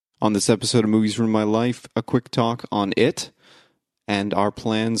On this episode of Movies from My Life, a quick talk on It and our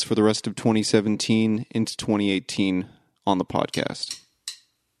plans for the rest of 2017 into 2018 on the podcast.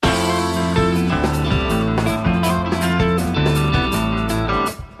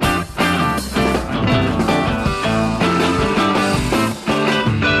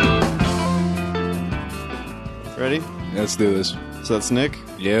 Ready? Let's do this. So that's Nick.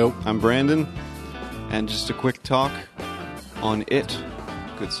 Yep. I'm Brandon. And just a quick talk on It.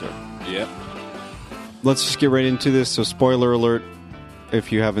 Good sir. Yep. Let's just get right into this. So spoiler alert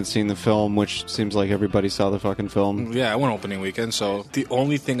if you haven't seen the film, which seems like everybody saw the fucking film. Yeah, I went opening weekend, so the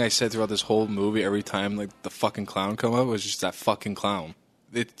only thing I said throughout this whole movie every time like the fucking clown come up was just that fucking clown.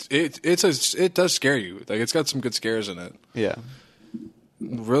 It does scare you. Like it's got some good scares in it. Yeah.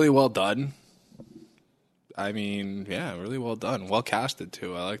 Really well done. I mean, yeah, really well done. Well casted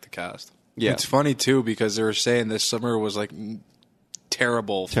too. I like the cast. Yeah. It's funny too because they were saying this summer was like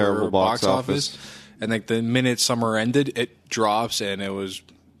terrible for box office. And like the minute summer ended, it drops and it was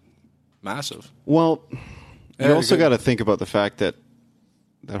massive. Well, you Yeah, also good. got to think about the fact that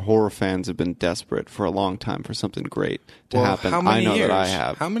horror fans have been desperate for a long time for something great to happen. How many I know years? that I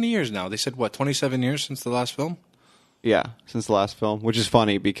have. How many years now? They said what, 27 years since the last film? Yeah, since the last film, which is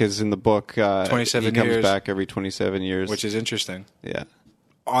funny because in the book, 27 he comes years. back every 27 years. Which is interesting. Yeah.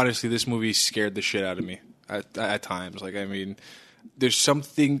 Honestly, this movie scared the shit out of me at times. Like, I mean, there's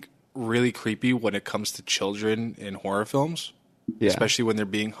something really creepy when it comes to children in horror films. Yeah. Especially when they're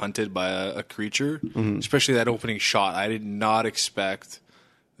being hunted by a creature. Mm-hmm. Especially that opening shot. I did not expect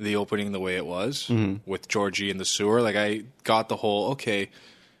the opening the way it was with Georgie in the sewer. Like, I got the whole, okay,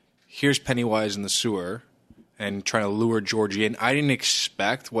 here's Pennywise in the sewer and trying to lure Georgie in. I didn't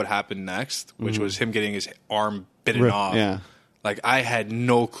expect what happened next, which was him getting his arm bitten off. Yeah. Like, I had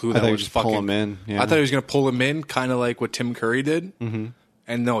no clue that thought he was just fucking... pull him in, yeah. I thought he was going to pull him in, kind of like what Tim Curry did. Mm-hmm.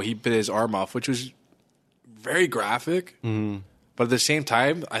 And no, he bit his arm off, which was very graphic. Mm-hmm. But at the same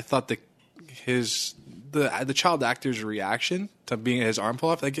time, I thought the child actor's reaction to being his arm pull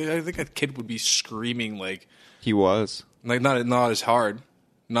off, like, I think a kid would be screaming like... He was. Like, not as hard.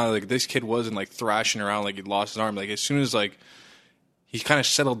 Not like this kid wasn't like thrashing around like he lost his arm. Like, as soon as like... He kind of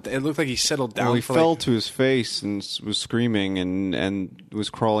settled... It looked like he settled down. Well, he for fell like, to his face and was screaming and was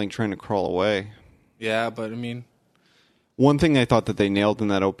trying to crawl away. yeah, but I mean... One thing I thought that they nailed in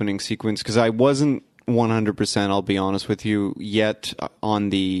that opening sequence, because I wasn't 100%, I'll be honest with you, yet on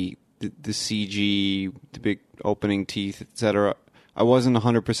the CG, the big opening teeth, etc. I wasn't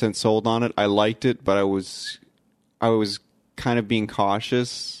 100% sold on it. I liked it, but I was kind of being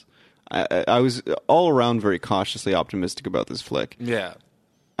cautious. I was all around very cautiously optimistic about this flick. Yeah.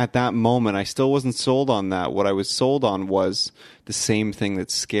 At that moment, I still wasn't sold on that. What I was sold on was the same thing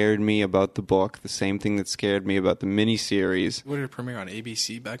that scared me about the book, the same thing that scared me about the miniseries. What did it premiere on?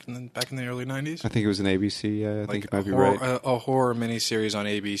 ABC back in the early 90s? I think it was an ABC. Yeah, I think it might be horror, right. a horror miniseries on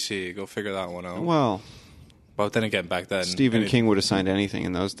ABC. Go figure that one out. Well, But then again, back then... Stephen King would have signed anything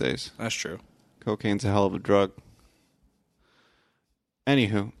in those days. That's true. Cocaine's a hell of a drug.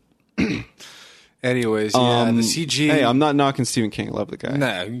 Anywho. Anyways, yeah, the CG... Hey, I'm not knocking Stephen King. I love the guy.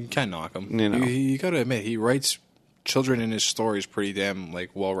 Nah, you can't knock him. You know. You gotta admit, he writes children in his stories pretty damn,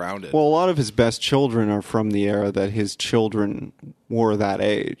 like, well-rounded. Well, a lot of his best children are from the era that his children were that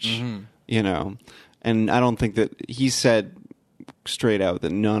age, you know. And I don't think that he said straight out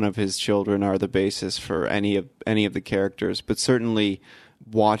that none of his children are the basis for any of the characters, but certainly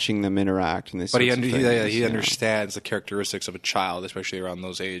watching them interact and this. But he you know. understands the characteristics of a child, especially around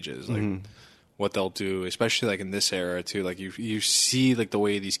those ages, like what they'll do, especially like in this era too. Like you see like the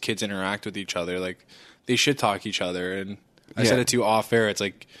way these kids interact with each other, like they shit talk each other. And I said it to you off air. It's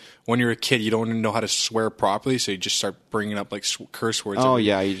like when you're a kid, you don't even know how to swear properly, so you just start bringing up like curse words.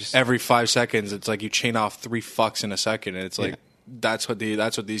 Every 5 seconds, it's like you chain off 3 fucks in a second, and it's like that's what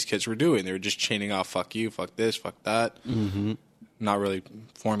these kids were doing. They were just chaining off fuck you, fuck this, fuck that. Mm-hmm. Not really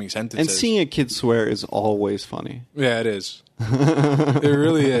forming sentences. And seeing a kid swear is always funny. Yeah, it is. It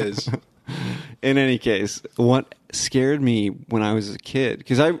really is. In any case, what scared me when I was a kid,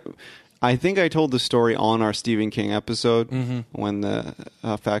 because I think I told the story on our Stephen King episode when the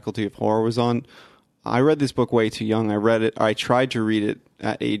Faculty of Horror was on. I read this book way too young. I tried to read it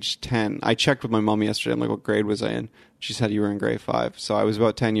at age 10. I checked with my mom yesterday. I'm like, what grade was I in? She said you were in grade 5. So I was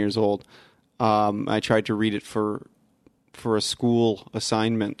about 10 years old. I tried to read it for a school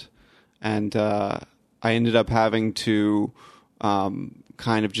assignment, and I ended up having to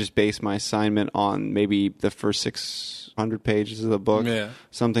kind of just base my assignment on maybe the first 600 pages of the book,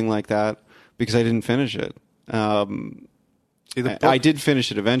 something like that, because I didn't finish it. I did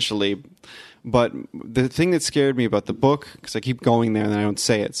finish it eventually, but the thing that scared me about the book, because I keep going there and I don't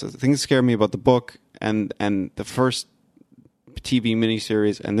say it, so the thing that scared me about the book and the first TV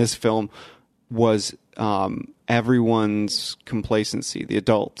miniseries and this film was everyone's complacency, the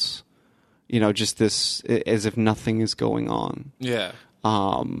adults. Just this, as if nothing is going on. Yeah.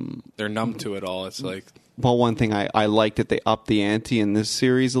 They're numb to it all. It's like... Well, one thing I liked that they upped the ante in this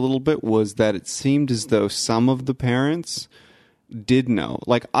series a little bit was that it seemed as though some of the parents did know.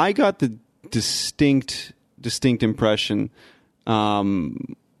 Like, I got the distinct impression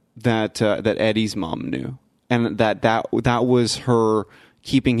that Eddie's mom knew, and that was her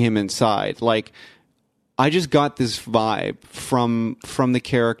keeping him inside. Like, I just got this vibe from the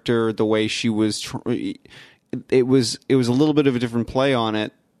character, the way she was. It was a little bit of a different play on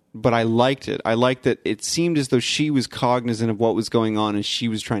it, but I liked it. I liked that it seemed as though she was cognizant of what was going on and she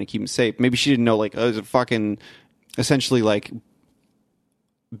was trying to keep him safe. Maybe she didn't know, like, it was a fucking, essentially, like,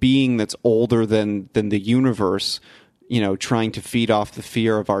 being that's older than the universe, trying to feed off the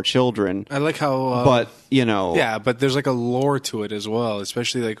fear of our children. I like how... but, Yeah, but there's, like, a lore to it as well,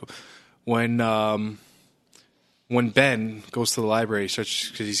 especially, like, when Ben goes to the library,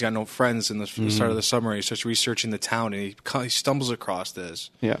 because he's got no friends in the start of the summer, he starts researching the town, and he stumbles across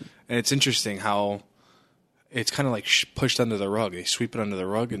this. Yeah. And it's interesting how it's kind of like pushed under the rug. They sweep it under the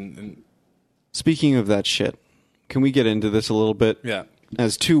rug. And Speaking of that shit, can we get into this a little bit? Yeah.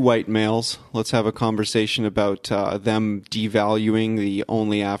 As two white males, let's have a conversation about them devaluing the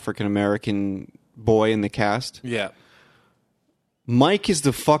only African-American boy in the cast. Yeah. Mike is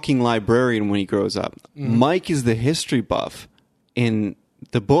the fucking librarian when he grows up. Mm-hmm. Mike is the history buff in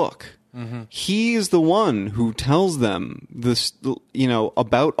the book. Mm-hmm. He is the one who tells them this,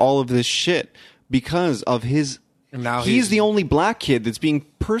 about all of this shit because of his. Now he's the only black kid that's being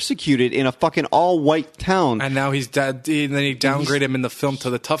persecuted in a fucking all-white town. And now he's dead. And then he downgraded him in the film to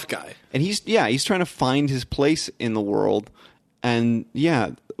the tough guy. And he's trying to find his place in the world. And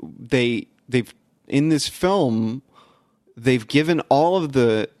they've in this film. They've given all of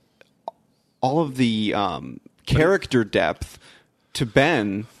the character depth to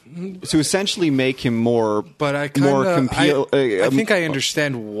Ben to essentially make him more. But I think I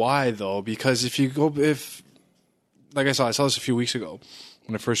understand why though, because like I saw this a few weeks ago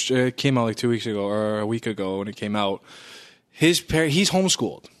when it first came out, like 2 weeks ago or a week ago when it came out. He's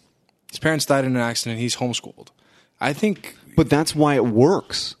homeschooled. His parents died in an accident. He's homeschooled. I think. But that's why it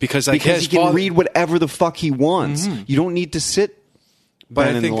works. Because he can read whatever the fuck he wants. Mm-hmm. You don't need to sit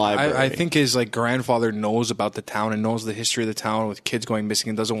in the library. I think his grandfather knows about the town and knows the history of the town with kids going missing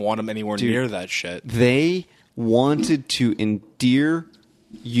and doesn't want him anywhere near that shit. They wanted to endear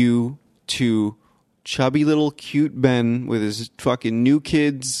you to chubby little cute Ben with his fucking New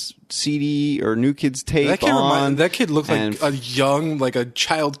Kids CD or New Kids tape on. That kid looked like a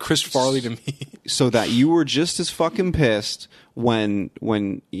child Chris Farley to me. So that you were just as fucking pissed when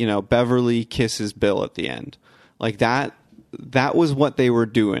Beverly kisses Bill at the end. Like that was what they were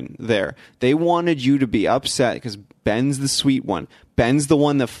doing there. They wanted you to be upset because Ben's the sweet one. Ben's the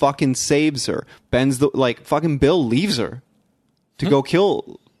one that fucking saves her. Ben's fucking Bill leaves her to go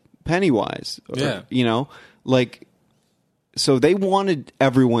kill Pennywise. Yeah. So they wanted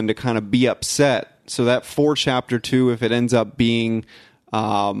everyone to kind of be upset. So that for chapter 2, if it ends up being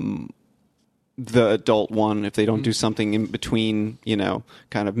the adult one, if they don't do something in between,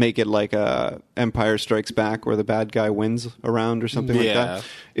 kind of make it like a Empire Strikes Back where the bad guy wins a round or something like that.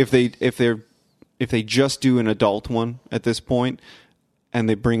 If they just do an adult one at this point and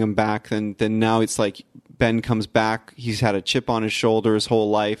they bring him back, then now it's like Ben comes back. He's had a chip on his shoulder his whole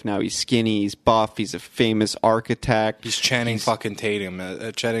life. Now he's skinny. He's buff. He's a famous architect. He's Channing Tatum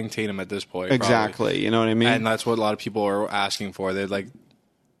at this point. Exactly. Probably. You know what I mean? And that's what a lot of people are asking for. They're like,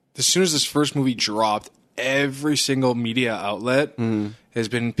 as soon as this first movie dropped, every single media outlet has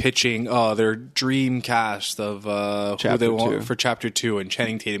been pitching their dream cast of who they want for chapter 2, and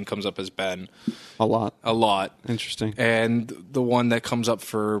Channing Tatum comes up as Ben. A lot. Interesting. And the one that comes up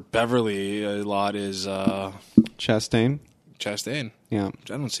for Beverly a lot is Chastain. Yeah. I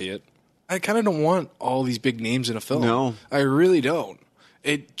don't see it. I kind of don't want all these big names in a film. No. I really don't.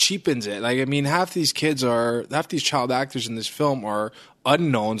 It cheapens it. Half these child actors in this film are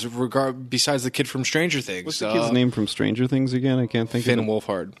unknowns besides the kid from Stranger Things. What's the kid's name from Stranger Things again? I can't think of it. Finn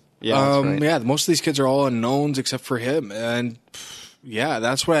Wolfhard. Yeah, that's right. Yeah, most of these kids are all unknowns except for him. And yeah,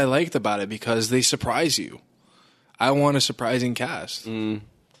 that's what I liked about it because they surprise you. I want a surprising cast.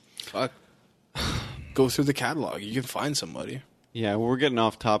 Fuck. Go through the catalog. You can find somebody. Yeah, we're getting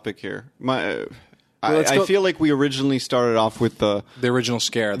off topic here. I feel like we originally started off with the original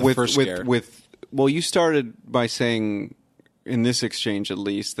scare, first scare. Well, you started by saying in this exchange at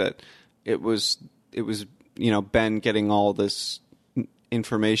least, that it was Ben getting all this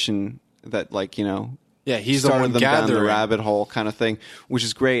information that Yeah, he's the started one them down the gathering. rabbit hole kind of thing, which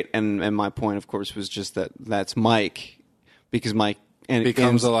is great. And my point, of course, was just that's Mike, because Mike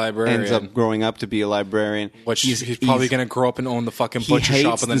Becomes a librarian. ends up growing up to be a librarian. Which he's probably going to grow up and own the fucking butcher he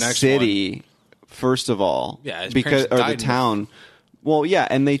shop hates in the next city, first of all. Yeah, his because parents or died the in the- town. Well, yeah,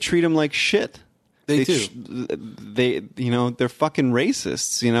 and they treat him like shit. They do. They're fucking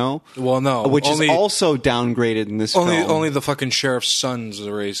racists. Well, no, which only, is also downgraded in this film. only the fucking sheriff's son's a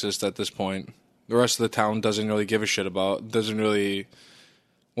racist at this point. The rest of the town doesn't really give a shit about. Doesn't really.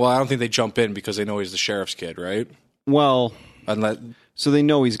 Well, I don't think they jump in because they know he's the sheriff's kid, right? Well, Unless so they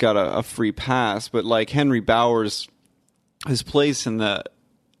know he's got a free pass, but like Henry Bowers, his place in the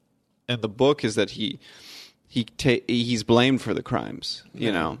book is that he's blamed for the crimes.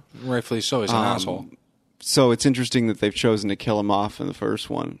 rightfully so, he's an asshole. So it's interesting that they've chosen to kill him off in the first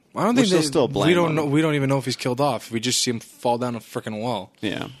one. I don't think Which they'll they still blame We don't him. know. We don't even know if he's killed off. We just see him fall down a freaking wall.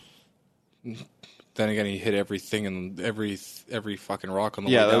 Yeah. Then again, he hit everything and every fucking rock on the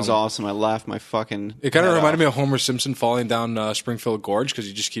way Yeah, down. that was awesome. I laughed my fucking. It kind of head reminded off. me of Homer Simpson falling down Springfield Gorge because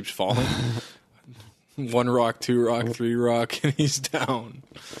he just keeps falling. 1 rock, 2 rock, 3 rock, and he's down.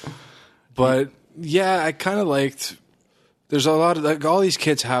 But yeah, I kind of liked. There's a lot of all these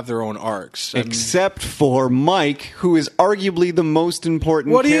kids have their own arcs. Except for Mike, who is arguably the most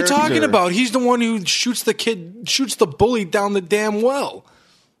important. What are you character. talking about? He's the one who shoots the bully down the damn well.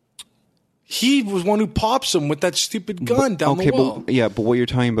 He was one who pops him with that stupid gun down the well. But what you're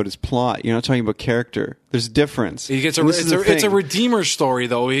talking about is plot. You're not talking about character. There's a difference. He gets And this is the it's a thing. redeemer story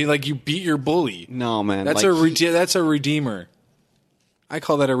though. You beat your bully. No, man. That's that's a redeemer. I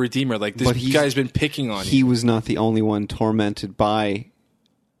call that a redeemer. Like this guy's been picking on He you. was not the only one tormented by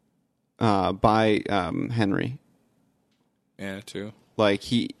Henry. Yeah, too. Like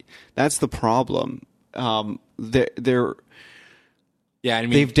that's the problem. Yeah, I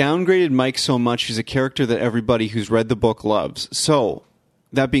mean, They've downgraded Mike so much. He's a character that everybody who's read the book loves. So,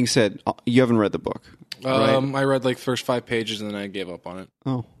 that being said, you haven't read the book, right? I read like first 5 pages and then I gave up on it.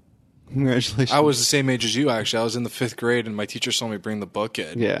 Oh, congratulations! I was the same age as you, actually. I was in the 5th grade, and my teacher saw me bring the book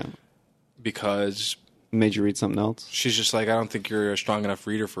in. Yeah, Because made you read something else. she's just like, I don't think you're a strong enough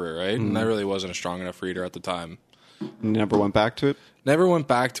reader for it, right? And I really wasn't a strong enough reader at the time. You never went back to it. Never went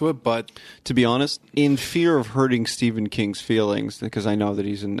back to it, but To be honest, in fear of hurting Stephen King's feelings, because I know that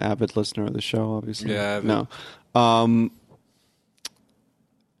he's an avid listener of the show, obviously. Yeah, No.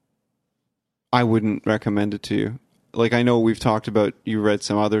 I wouldn't recommend it to you. Like, I know we've talked about, you read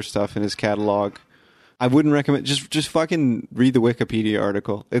some other stuff in his catalog. I wouldn't recommend, just fucking read the Wikipedia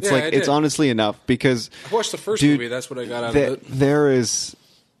article. It's Yeah, I it's did. honestly enough, because I watched the first Dude, movie. That's what I got out of it. there is,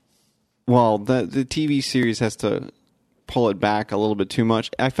 well, the TV series has to pull it back a little bit too much.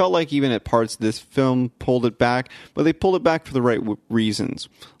 I felt like even at parts this film pulled it back, but they pulled it back for the right reasons.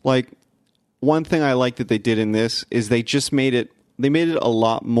 Like, one thing I like that they did in this is they made it a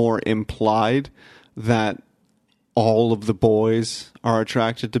lot more implied that all of the boys are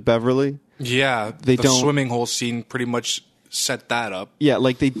attracted to Beverly. Yeah, They the don't- swimming hole scene pretty much set that up. Yeah,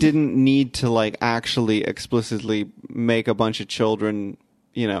 like they didn't need to like actually explicitly make a bunch of children,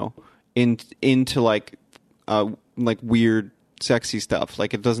 into like weird sexy stuff.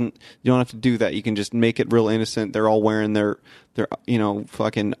 Like it doesn't, you don't have to do that. You can just make it real innocent. They're all wearing their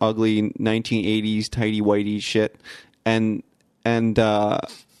fucking ugly 1980s tighty whitey shit. And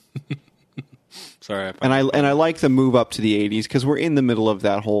Sorry, I like the move up to the 80s because we're in the middle of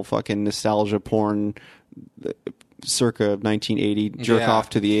that whole fucking nostalgia porn circa 1980 jerk Yeah.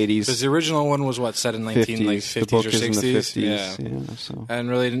 off to the 80s. because the original one was set in 50s. The 50s book or is in 60s. the 50s. Yeah. So And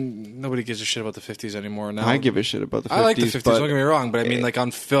really, nobody gives a shit about the 50s anymore now. I give a shit about the 50s. I like the 50s. but Don't get me wrong, but I mean, like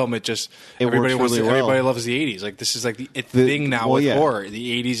on film, it everybody works really well. everybody loves the 80s. Like this is like the thing now with yeah. horror.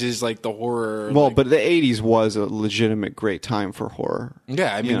 The 80s is like the horror. Well, like, but the 80s was a legitimate great time for horror.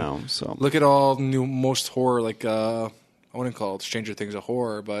 yeah, I mean, so look at all most horror. Like I wouldn't call it Stranger Things a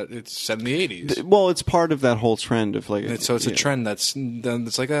horror, but it's set in the 80s. well, it's part of that whole trend of like. So it's a trend that's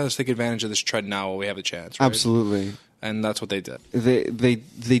like, let's take advantage of this trend now while we have a chance. Right? Absolutely. And that's what they did. They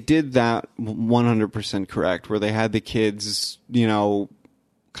did that 100% correct, where they had the kids, kind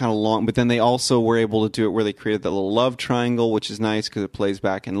of long, but then they also were able to do it where they created that little love triangle, which is nice because it plays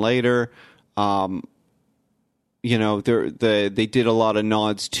back in later. They did a lot of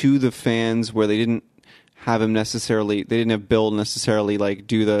nods to the fans where they didn't have Bill necessarily like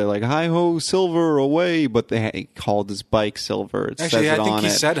do the like hi ho Silver away, but they called his bike Silver. It Actually, says it I think on he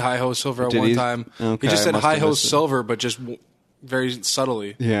it. said hi ho Silver at Did one he? time. Okay, he just I said must hi have ho missed it. Silver, but just very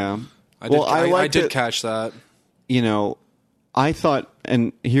subtly. Yeah. I Well, did liked I did it. catch that. I thought,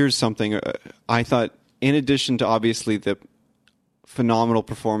 and here's something, I thought, in addition to obviously the phenomenal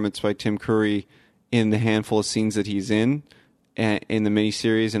performance by Tim Curry in the handful of scenes that he's in the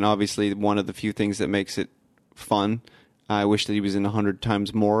miniseries, and obviously one of the few things that makes it fun, I wish that he was in 100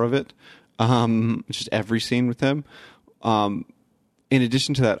 times more of it, just every scene with him. In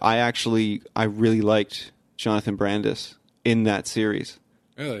addition to that, I really liked Jonathan Brandis in that series.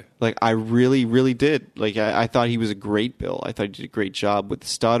 Really? Like, I really, really did. Like, I thought he was a great Bill. I thought he did a great job with the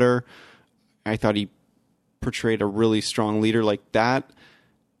stutter. I thought he portrayed a really strong leader like that.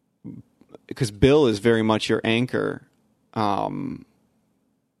 Because Bill is very much your anchor in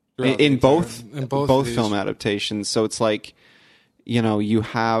both film adaptations. So it's like, you know, you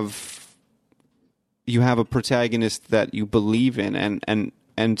have a protagonist that you believe in,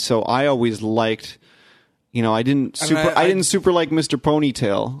 and so I always liked, you know, I didn't super like Mr.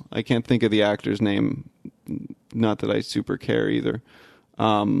 Ponytail. I can't think of the actor's name. Not that I super care either.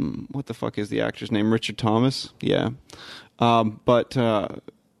 What the fuck is the actor's name? Richard Thomas? Yeah. But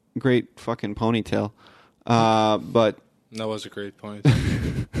great fucking ponytail. But that was a great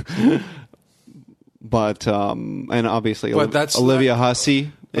ponytail. But and obviously but Olivia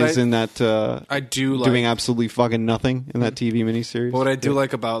Hussey is in that. I do doing absolutely fucking nothing in that TV miniseries. But what I do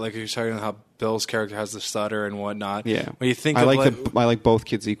like about, like, you're talking about how Bill's character has the stutter and whatnot. Yeah, when you think I like both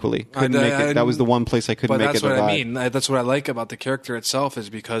kids equally. That was the one place I couldn't make it. But that's what I mean. That's what I like about the character itself,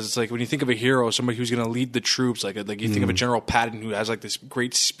 is because it's like when you think of a hero, somebody who's going to lead the troops, like you think of a General Patton who has like this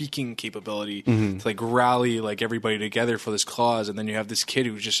great speaking capability to like rally like everybody together for this cause, and then you have this kid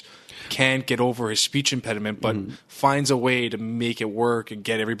who just can't get over his speech impediment, but finds a way to make it work and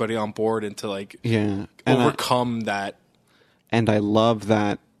get everybody on board and to like overcome that. And I love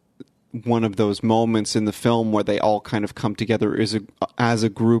that one of those moments in the film where they all kind of come together as a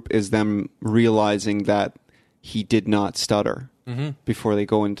group is them realizing that he did not stutter before they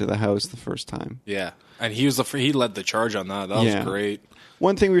go into the house the first time. Yeah, and he led the charge on that. That was great.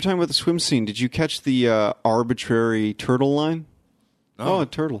 One thing we were talking about the swim scene. Did you catch the arbitrary turtle line? No. Oh, a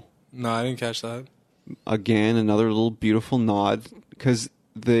turtle. No, I didn't catch that. Again, another little beautiful nod, because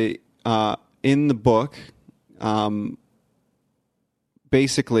in the book,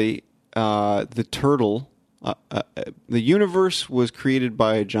 basically, the turtle, the universe was created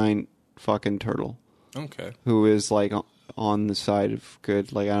by a giant fucking turtle. Okay. Who is like on the side of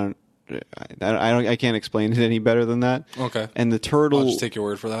good. Like I can't explain it any better than that. Okay. And the turtle, I'll just take your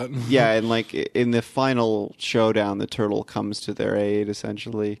word for that. yeah, and like in the final showdown, the turtle comes to their aid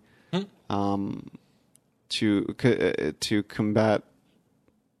essentially, to combat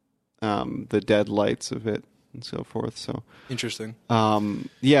the dead lights of it and so forth. So interesting.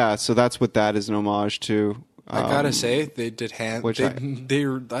 Yeah, so that's what that is an homage to. I gotta say, they did I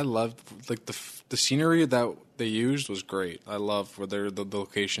loved like the scenery that they used was great. I love where the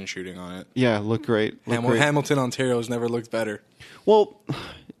location shooting on it. Yeah, looked great. Hamilton, Ontario has never looked better. Well,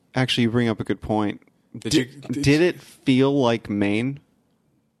 actually, you bring up a good point. Did it feel like Maine?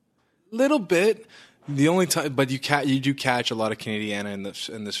 Little bit. The only time, but you do catch a lot of Canadiana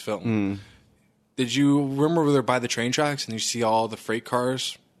in this film. Did you remember where they're by the train tracks and you see all the freight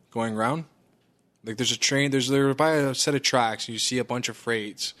cars going around? Like there's a train, they're by a set of tracks. And you see a bunch of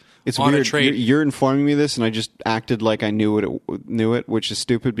freights. It's on weird. A train. You're informing me this, and I just acted like I knew it, which is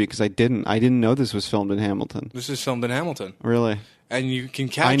stupid because I didn't. I didn't know this was filmed in Hamilton. This is filmed in Hamilton. Really? And you can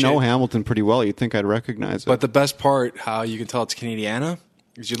catch it. I know Hamilton pretty well. You'd think I'd recognize it. But the best part, how you can tell it's Canadiana,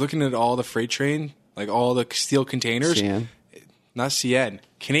 is you're looking at all the freight train, like all the steel containers. CN? Not CN.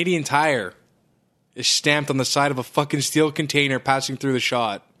 Canadian Tire is stamped on the side of a fucking steel container passing through the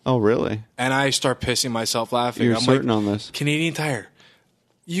shot. Oh, really? And I start pissing myself laughing. You're I'm certain like, on this? Canadian Tire.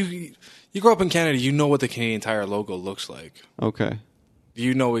 You grow up in Canada, you know what the Canadian Tire logo looks like. Okay.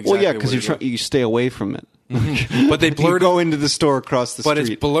 You know exactly. Well, yeah, because you stay away from it. But they blurred. You go into the store across the street. But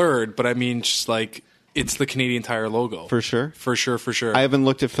it's blurred. But I mean, just like it's the Canadian Tire logo. For sure. For sure. For sure. I haven't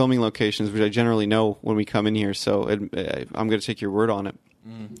looked at filming locations, which I generally know when we come in here. So I'm going to take your word on it.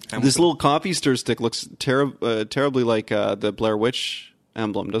 This little coffee stir stick looks terribly like the Blair Witch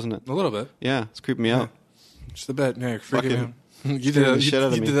emblem, doesn't it? A little bit. Yeah, it's creeping me out. Just a bit. Yeah, you're freaking out. You did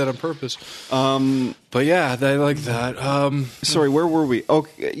that on purpose. But yeah, I like that. Sorry, where were we?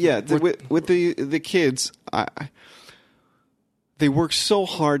 Okay, yeah, with the kids, they work so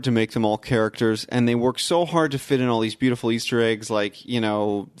hard to make them all characters, and they work so hard to fit in all these beautiful Easter eggs. Like, you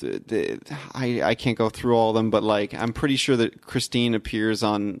know, I can't go through all of them, but like I'm pretty sure that Christine appears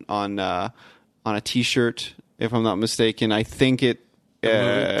on a T-shirt, if I'm not mistaken. I think it.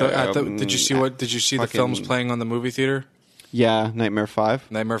 Did you see the films playing on the movie theater? Yeah, Nightmare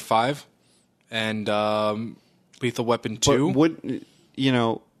 5. Nightmare 5. And Lethal Weapon But 2. would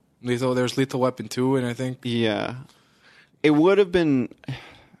There's Lethal Weapon 2, and I think yeah, it would have been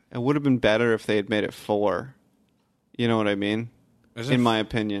better if they had made it 4. You know what I mean? In my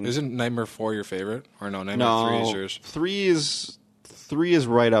opinion, isn't Nightmare 4 your favorite? Or no, Nightmare 3 is yours. 3 is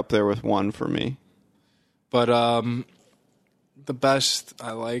right up there with 1 for me. But the best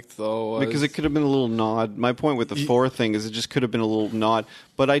I liked though was, because it could have been a little nod. My point with the 4 thing is it just could have been a little nod.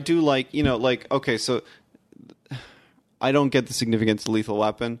 But I do like, okay, so I don't get the significance of Lethal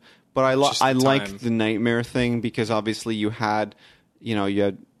Weapon, but I like the Nightmare thing because obviously you had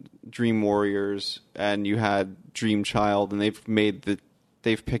Dream Warriors and you had Dream Child, and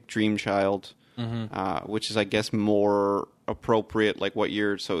they've picked Dream Child, which is I guess more appropriate. Like what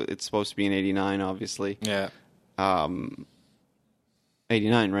year? So it's supposed to be in '89, obviously. Yeah.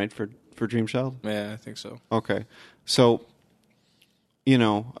 89, right, for Dream Child? Yeah, I think so. Okay. So,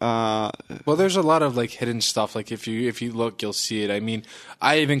 well, there's a lot of like hidden stuff. Like if you look, you'll see it. I mean,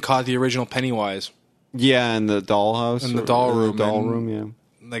 I even caught the original Pennywise. Yeah, in the dollhouse. In the doll room. The doll room, yeah.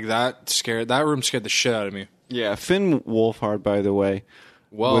 Like that room scared the shit out of me. Yeah, Finn Wolfhard, by the way,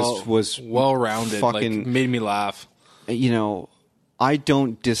 was well-rounded. Fucking, like, made me laugh. I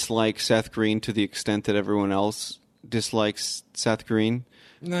don't dislike Seth Green to the extent that everyone else dislikes Seth Green,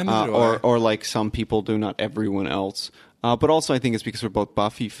 or like some people do. Not everyone else, but also I think it's because we're both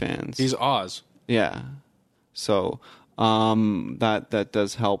Buffy fans. He's Oz. Yeah, so that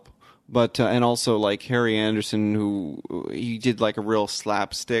does help. But and also like Harry Anderson, who he did like a real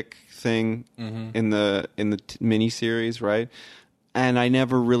slapstick thing in the miniseries, right? And I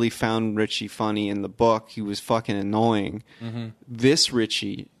never really found Richie funny in the book. He was fucking annoying. This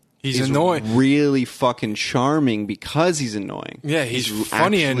Richie, he's annoying, really fucking charming because he's annoying. Yeah, he's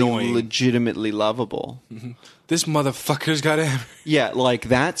funny, annoying, legitimately lovable. This motherfucker's got him. Yeah, like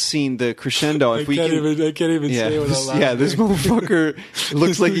that scene, the crescendo. I can't even say it without laughing. Yeah, this motherfucker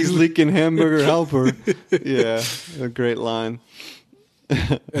looks like he's leaking hamburger helper. Yeah, a great line.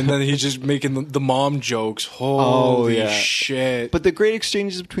 And then he's just making the mom jokes. Holy shit! But the great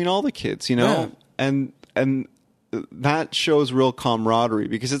exchanges between all the kids, and that shows real camaraderie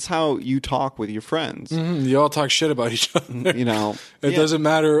because it's how you talk with your friends. You all talk shit about each other. It doesn't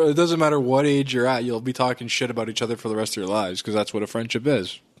matter. It doesn't matter what age you're at. You'll be talking shit about each other for the rest of your lives because that's what a friendship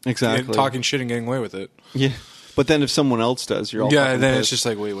is. Exactly, and talking shit and getting away with it. Yeah, but then if someone else does, you're all then pissed. It's just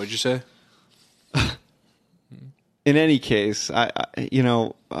like, wait, what'd you say? In any case, what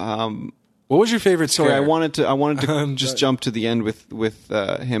was your favorite scare? Sorry, I wanted to just jump to the end with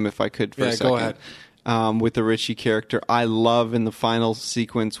him if I could for a second. Go ahead. With the Richie character, I love in the final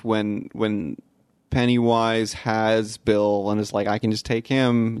sequence when Pennywise has Bill and is like, I can just take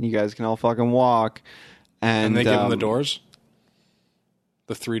him. You guys can all fucking walk. And they give him the doors.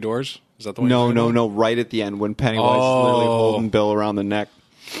 The 3 doors. Is that the one? No. Right at the end when Pennywise is literally holding Bill around the neck.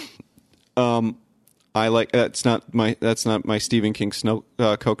 I like that's not my Stephen King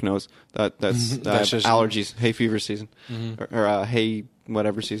Coke nose. That's just allergies, hay fever season, or hay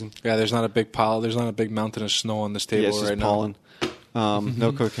whatever season. Yeah, there's not a big pile. There's not a big mountain of snow on this table it's just pollen.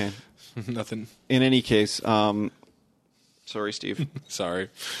 No cocaine. Nothing. In any case, sorry, Steve. Sorry,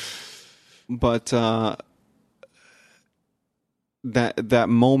 but that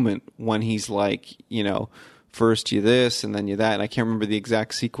moment when he's like, first you this and then you that, and I can't remember the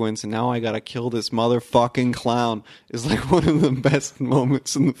exact sequence, and now I gotta kill this motherfucking clown is like one of the best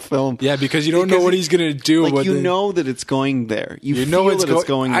moments in the film. Yeah, because you don't know what he's gonna do. Like know that it's going there. You know it's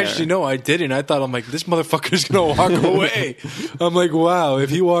going there. Actually, no, I didn't. I thought, I'm like, this motherfucker's gonna walk away. I'm like, wow, if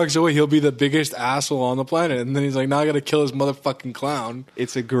he walks away, he'll be the biggest asshole on the planet. And then he's like, now I gotta kill this motherfucking clown.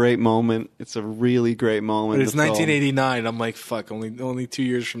 It's a great moment. It's a really great moment. But it's 1989. I'm like, fuck, only 2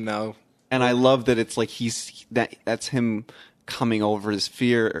 years from now. And I love that it's like that's him coming over his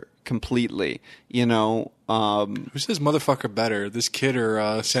fear completely, Who's this motherfucker better, this kid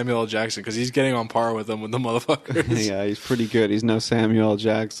or Samuel L. Jackson? Because he's getting on par with them with the motherfuckers. Yeah, he's pretty good. He's no Samuel L.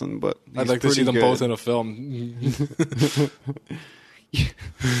 Jackson, but I'd like to see them both in a film. I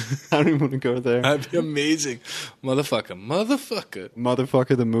don't even want to go there. That'd be amazing. Motherfucker the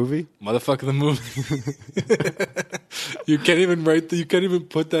movie. Motherfucker the movie. You can't even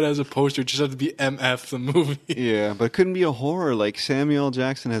put that as a poster. It just have to be MF the movie. Yeah, but it couldn't be a horror. Like Samuel L.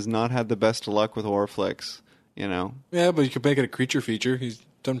 Jackson has not had the best of luck with horror flicks, Yeah, but you could make it a creature feature. He's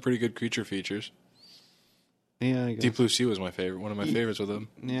done pretty good creature features. Yeah, I guess. Deep Blue Sea was my favorite. One of my favorites with him.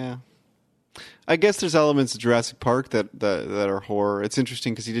 Yeah. I guess there's elements of Jurassic Park that are horror. It's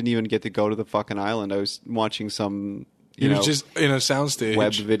interesting because he didn't even get to go to the fucking island. I was watching some, he was just in a soundstage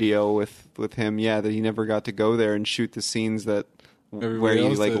web video with him. Yeah, that he never got to go there and shoot the scenes that where he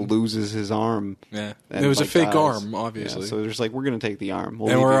else like did. loses his arm. Yeah, and, it was like, a fake dies. arm, obviously. Yeah, so they're just like, we're going to take the arm. We'll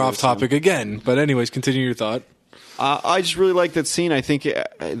And leave we're you off this one. topic again. But anyways, continue your thought. I just really like that scene. I think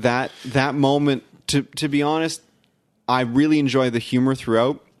that moment. To be honest, I really enjoyed the humor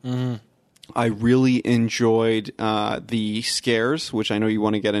throughout. Mm-hmm. I really enjoyed the scares, which I know you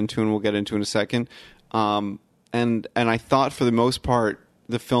want to get into, and we'll get into in a second. And I thought for the most part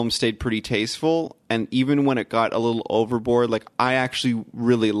the film stayed pretty tasteful, and even when it got a little overboard, like I actually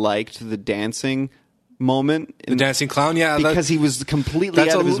really liked the dancing moment. The dancing clown, yeah, because he was completely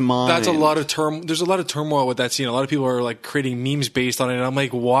out of his mind. That's a lot of There's a lot of turmoil with that scene. A lot of people are like creating memes based on it. And I'm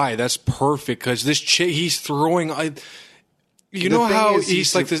like, why? That's perfect because this chick, he's throwing. You know how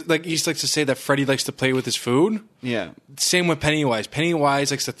East likes to say that Freddy likes to play with his food. Yeah. Same with Pennywise.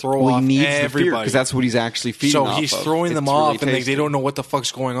 Pennywise likes to throw off he needs everybody because that's what he's actually feeding. So off he's of. throwing them It's off, really and they don't know what the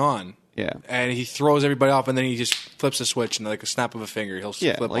fuck's going on. Yeah. And he throws everybody off, and then he just flips a switch, and like a snap of a finger, he'll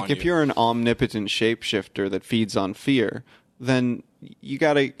flip like on if you're an omnipotent shapeshifter that feeds on fear, then you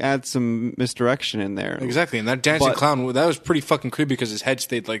got to add some misdirection in there. Exactly, and that dancing clown, that was pretty fucking creepy because his head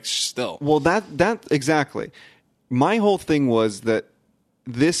stayed like still. Well, that exactly. My whole thing was that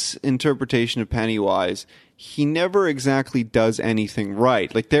this interpretation of Pennywise, he never exactly does anything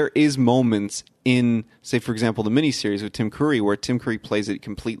right. Like there is moments in, say, for example, the miniseries with Tim Curry, where Tim Curry plays it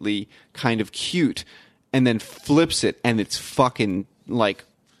completely kind of cute, and then flips it, and it's fucking like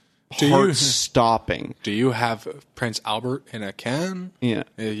heart-stopping. Do you have Prince Albert in a can? Yeah,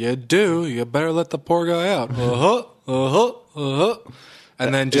 you do. You better let the poor guy out.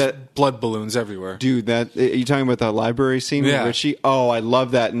 And then just blood balloons everywhere. Dude, are you talking about the library scene with Richie? Oh, I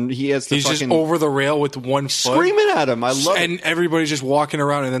love that. And he's just over the rail with one foot. Screaming at him. I love it. And everybody's just walking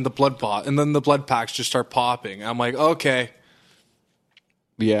around, and then the blood packs just start popping. I'm like, okay.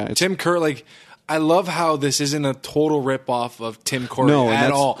 Yeah. Tim Curry, like, I love how this isn't a total ripoff of Tim Curry at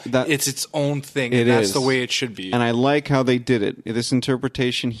all. It's its own thing, and that's the way it should be. And I like how they did it. This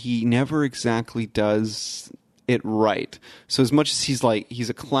interpretation, he never exactly does it right. So as much as he's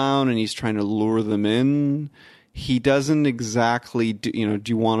a clown and he's trying to lure them in, he doesn't exactly do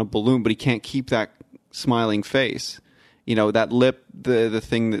you want a balloon, but he can't keep that smiling face. That lip, the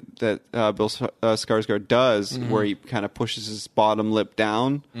thing that Bill Skarsgård does, where he kind of pushes his bottom lip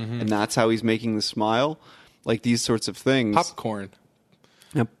down, and that's how he's making the smile. Like these sorts of things. Popcorn.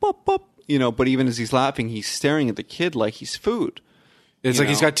 And pop, pop, but even as he's laughing, he's staring at the kid like he's food. It's like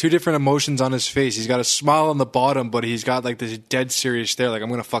he's got two different emotions on his face. He's got a smile on the bottom, but he's got like this dead serious stare, like I'm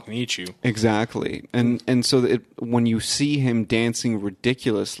gonna fucking eat you. Exactly, and so when you see him dancing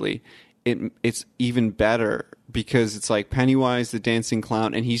ridiculously, it's even better because it's like Pennywise the dancing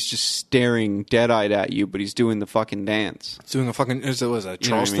clown, and he's just staring dead-eyed at you, but he's doing the fucking dance. It's doing a fucking. Was that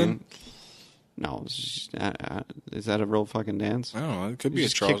Charleston? You know what I mean? No, it's just, is that a real fucking dance? I don't know. It could be a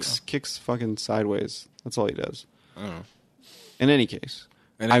Charleston. Kicks fucking sideways. That's all he does. I don't know. In any case,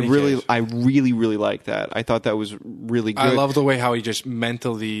 I really like that. I thought that was really good. I love the way how he just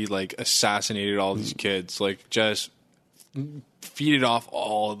mentally like assassinated all these kids, like just feeded off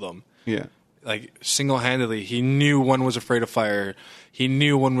all of them. Yeah, like single-handedly. He knew one was afraid of fire. He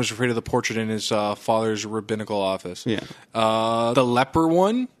knew one was afraid of the portrait in his father's rabbinical office. Yeah, the leper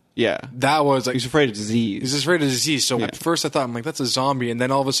one. Yeah, that was like he's afraid of disease. He's afraid of disease. So at first I thought, I'm like, that's a zombie, and then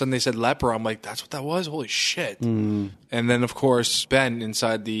all of a sudden they said leper. I'm like, that's what that was. Holy shit! And then of course Ben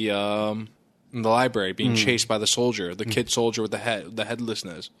inside the library being chased by the soldier, the kid soldier with the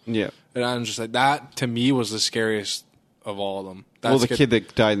headlessness. Yeah, and I'm just like, that to me was the scariest of all of them. That's the kid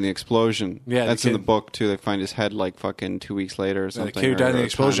that died in the explosion. Yeah, that's in the book too. They find his head like fucking 2 weeks later or something. The kid who died in the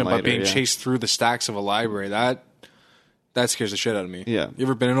explosion by being chased through the stacks of a library. That scares the shit out of me. Yeah. You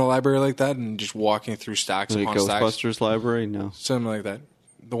ever been in a library like that and just walking through stacks upon stacks? Ghostbusters library? No. Something like that.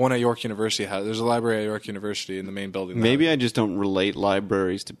 The one at York University has. There's a library at York University in the main building. Maybe I just don't relate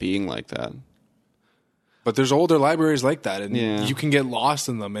libraries to being like that. But there's older libraries like that, and you can get lost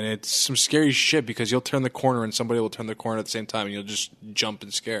in them, and it's some scary shit because you'll turn the corner and somebody will turn the corner at the same time, and you'll just jump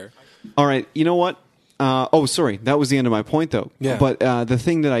and scare. All right, you know what? Sorry, that was the end of my point, though. Yeah. But the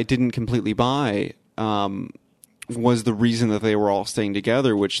thing that I didn't completely buy was the reason that they were all staying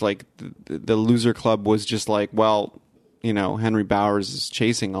together, which, like, the loser club was just like, well, Henry Bowers is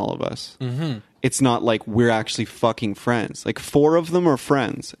chasing all of us. Mm-hmm. It's not like we're actually fucking friends. Like, 4 of them are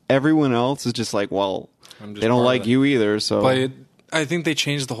friends. Everyone else is just like, well, they don't like you either, so... But I think they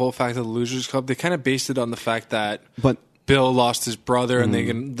changed the whole fact of the Losers Club. They kind of based it on the fact that Bill lost his brother and they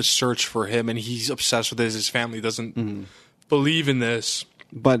can the search for him, and he's obsessed with this. His family doesn't believe in this.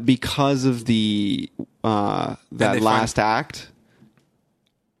 But because of the that last act,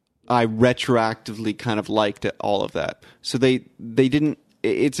 I retroactively kind of liked all of that. So they didn't.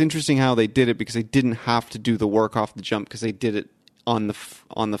 It's interesting how they did it because they didn't have to do the work off the jump because they did it on the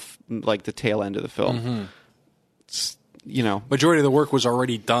like the tail end of the film. You know, majority of the work was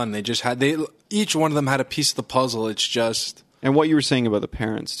already done. They just had each one of them had a piece of the puzzle. It's just, and what you were saying about the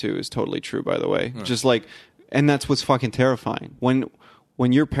parents too is totally true, by the way. Just like, and that's what's fucking terrifying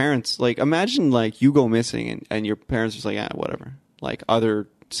when your parents, like, imagine like you go missing and your parents are just like, whatever, like other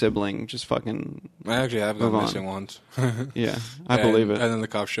sibling just fucking. I actually have gone missing once. Yeah, I believe it. And then the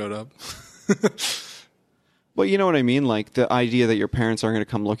cops showed up. But you know what I mean? Like the idea that your parents aren't going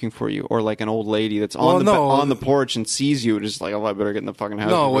to come looking for you, or like an old lady that's on the porch and sees you, just like, oh, I better get in the fucking house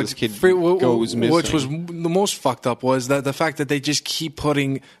before this kid goes missing. Which was the most fucked up was that the fact that they just keep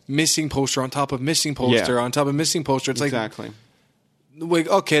putting missing poster on top of missing poster on top of missing poster. It's exactly. Like,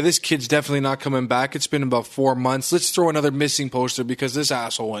 okay, this kid's definitely not coming back. It's been about 4 months. Let's throw another missing poster because this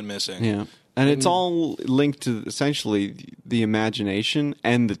asshole went missing. Yeah. And it's all linked to essentially the imagination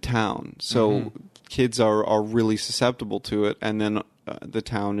and the town. So kids are really susceptible to it, and then the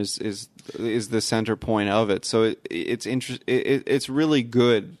town is the center point of it. So it's really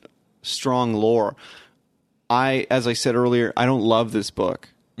good, strong lore. As I said earlier, I don't love this book.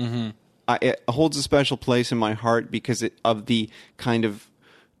 It holds a special place in my heart because of the kind of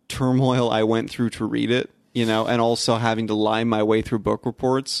turmoil I went through to read it, you know, and also having to lie my way through book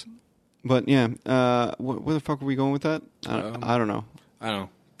reports. But yeah, where the fuck are we going with that? I don't know. I don't know.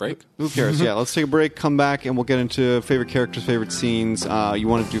 Break? Who cares? Yeah, let's take a break, come back, and we'll get into favorite characters, favorite scenes. You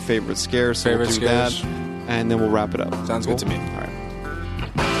want to do favorite scares, so we'll do that, and then we'll wrap it up. Sounds good to me. All right.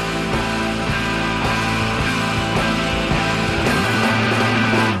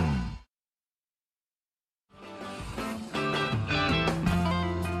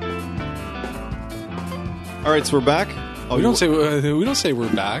 All right, so we're back. We don't say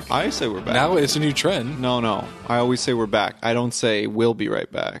we're back. I say we're back. Now it's a new trend. No. I always say we're back. I don't say we'll be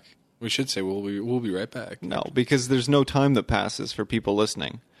right back. We should say we'll be right back. No, because there's no time that passes for people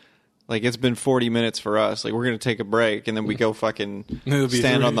listening. Like, it's been 40 minutes for us. Like, we're going to take a break, and then we go fucking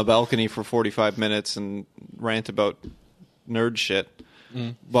stand on the balcony for 45 minutes and rant about nerd shit.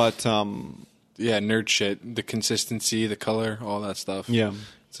 But, yeah, nerd shit. The consistency, the color, all that stuff. Yeah.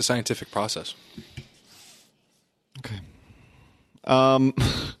 It's a scientific process. Okay. All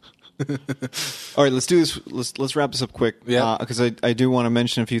right, let's do this. Let's wrap this up quick. Yeah. Because I do want to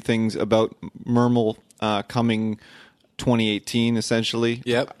mention a few things about Mermal coming 2018, essentially.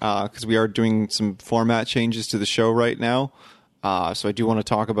 Yep. Because we are doing some format changes to the show right now. So I do want to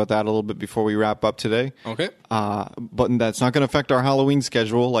talk about that a little bit before we wrap up today. Okay. But that's not going to affect our Halloween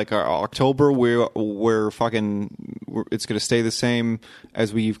schedule. Like our October, it's going to stay the same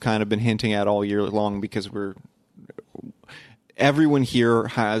as we've kind of been hinting at all year long because everyone here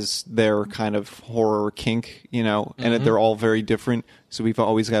has their kind of horror kink, you know, and they're all very different. So we've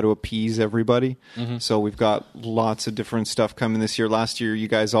always got to appease everybody. So we've got lots of different stuff coming this year. Last year, you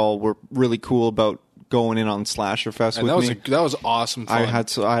guys all were really cool about going in on Slasher Fest with me. That was awesome fun. I had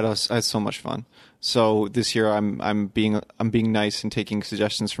so much fun. So this year, I'm being nice and taking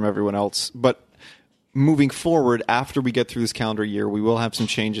suggestions from everyone else. But moving forward, after we get through this calendar year, we will have some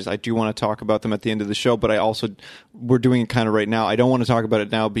changes. I do want to talk about them at the end of the show, but we're doing it kind of right now. I don't want to talk about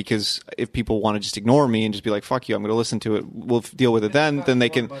it now because if people want to just ignore me and just be like, fuck you, I'm going to listen to it, we'll deal with it then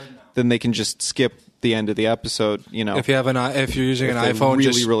they can just skip the end of the episode, you know. If you're using an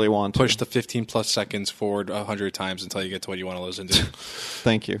iPhone, really want to push the 15 plus seconds forward 100 times until you get to what you want to listen to.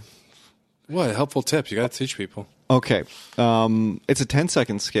 Thank you. What helpful tips. You got to teach people. Okay. It's a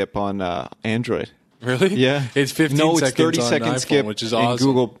 10-second skip on Android. Really? Yeah. It's 15 seconds it's 30 on second iPhone, skip which is awesome. in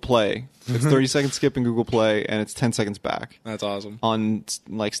Google Play. It's 30 second skip in Google Play, and it's 10 seconds back. That's awesome. On,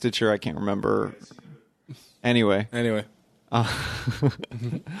 like, Stitcher, I can't remember. Anyway.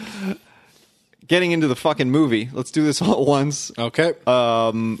 Getting into the fucking movie. Let's do this all at once. Okay.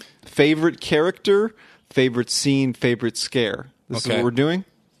 Favorite character, favorite scene, favorite scare. This is what we're doing?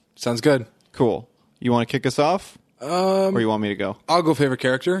 Sounds good. Cool. You want to kick us off? Or you want me to go? I'll go favorite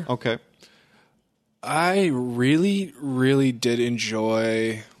character. Okay. I really, really did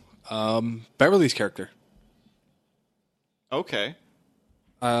enjoy Beverly's character. Okay.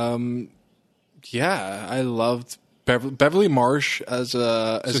 Yeah, I loved Beverly Marsh as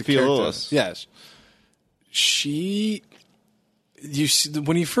a Sophia character. Lillis. Yes.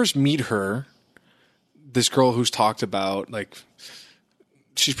 When you first meet her, this girl who's talked about, like,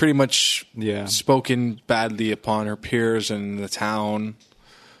 she's pretty much spoken badly upon her peers in the town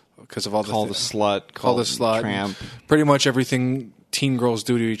because of all the Call the slut, tramp. tramp. Pretty much everything teen girls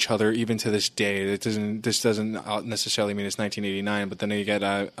do to each other even to this day. This doesn't necessarily mean it's 1989, but then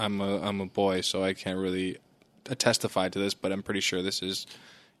again, I'm a boy, so I can't really testify to this, but I'm pretty sure this is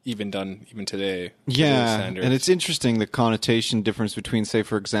even done even today. Yeah, and it's interesting the connotation difference between, say,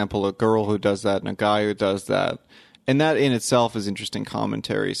 for example, a girl who does that and a guy who does that. And that in itself is interesting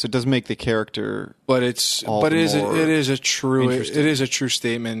commentary. So it does make the character, but it is a true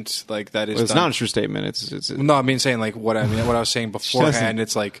statement. Like that is. Well, it's not a true statement. It's no. I mean, saying like what I was saying beforehand.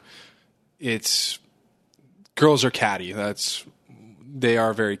 It's like girls are catty. They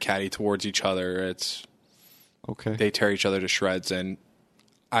are very catty towards each other. It's okay. They tear each other to shreds, and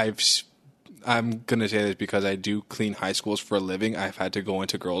I'm going to say this because I do clean high schools for a living. I've had to go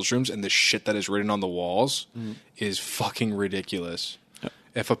into girls' rooms, and the shit that is written on the walls is fucking ridiculous. Yep.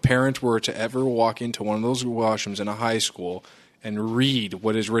 If a parent were to ever walk into one of those washrooms in a high school and read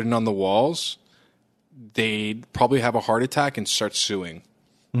what is written on the walls, they'd probably have a heart attack and start suing.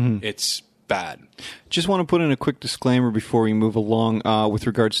 Mm-hmm. It's bad. Just want to put in a quick disclaimer before we move along with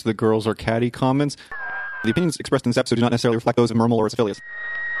regards to the girls are catty comments. The opinions expressed in this episode do not necessarily reflect those of Mermal or its affiliates.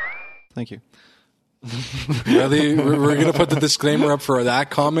 Thank you. Really? We're going to put the disclaimer up for that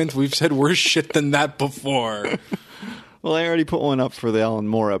comment? We've said worse shit than that before. Well, I already put one up for the Alan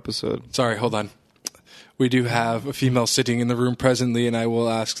Moore episode. Sorry, hold on. We do have a female sitting in the room presently, and I will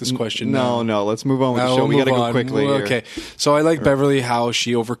ask this question now. No, let's move on with the show. We got to go quickly here. Okay, so I like Beverly, how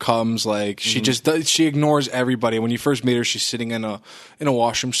she overcomes, like, she just does, she ignores everybody. When you first meet her, she's sitting in a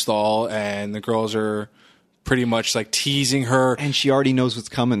washroom stall, and the girls are pretty much like teasing her, and she already knows what's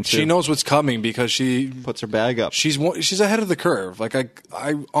coming too. She knows what's coming because she puts her bag up. She's ahead of the curve. Like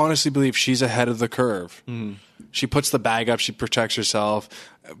I honestly believe she's ahead of the curve. Mm. She puts the bag up, she protects herself,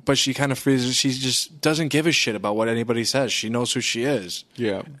 but she kind of freezes. She just doesn't give a shit about what anybody says. She knows who she is.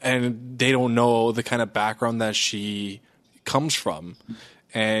 Yeah, and they don't know the kind of background that she comes from,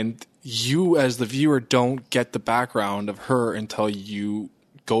 and you as the viewer don't get the background of her until you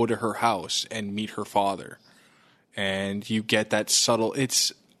go to her house and meet her father. And you get that subtle.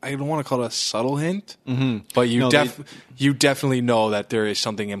 I don't want to call it a subtle hint, but you definitely know that there is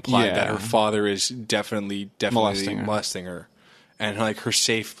something implied that her father is definitely molesting her, and like her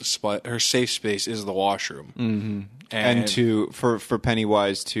safe space is the washroom, and for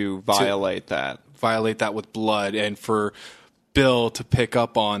Pennywise to violate that with blood, and for Bill to pick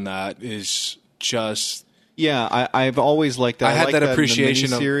up on that is just. Yeah, I've always liked that. I had that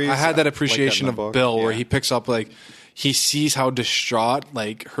appreciation of Bill, yeah. where he picks up, like, he sees how distraught,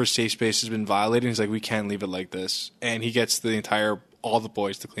 like, her safe space has been violated. And he's like, we can't leave it like this. And he gets all the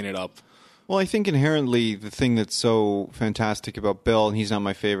boys to clean it up. Well, I think inherently the thing that's so fantastic about Bill, and he's not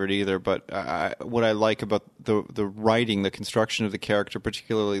my favorite either, but what I like about the writing, the construction of the character,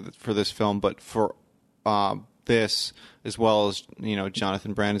 particularly for this film, but for this, as well as,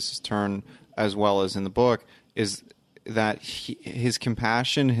 Jonathan Brandis' turn, as well as in the book, is that his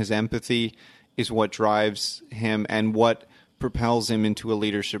compassion, his empathy is what drives him and what propels him into a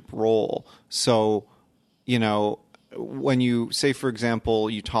leadership role. So, when you say, for example,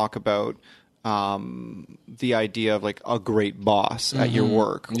 you talk about the idea of like a great boss at your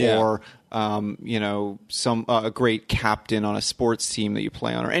work, or a great captain on a sports team that you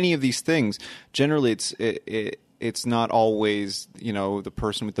play on, or any of these things, generally it's not always, the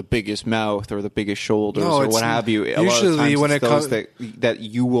person with the biggest mouth or the biggest shoulders or what have you. Usually, when it comes that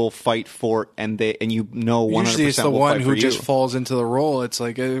you will fight for, and 100% usually it's the will one fight who for just you. falls into the role. It's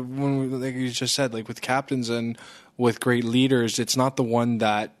like like you just said, like with captains and with great leaders, it's not the one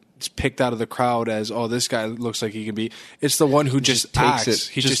that's picked out of the crowd as, oh, this guy looks like he can be. It's the one who just takes acts. it.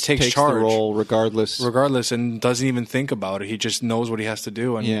 He just takes charge, the role regardless, and doesn't even think about it. He just knows what he has to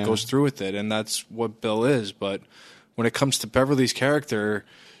do and goes through with it, and that's what Bill is. But when it comes to Beverly's character,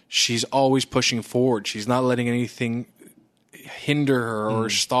 she's always pushing forward. She's not letting anything hinder her or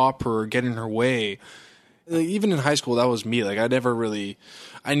stop her or get in her way. Like, even in high school, that was me. Like,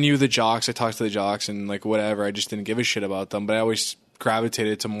 I knew the jocks. I talked to the jocks and like whatever. I just didn't give a shit about them. But I always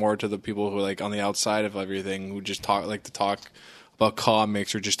gravitated to the people who are like on the outside of everything, who just talk about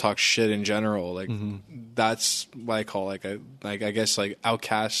comics or just talk shit in general. Like that's what I call I guess like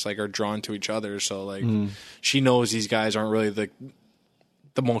outcasts like are drawn to each other. So like she knows these guys aren't really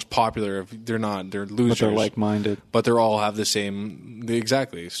the most popular. They're not. They're losers. But they're like-minded. But they all have the same.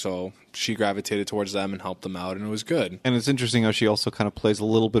 Exactly. So she gravitated towards them and helped them out, and it was good. And it's interesting how she also kind of plays a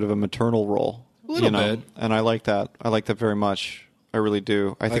little bit of a maternal role. A little bit. And I like that. I like that very much. I really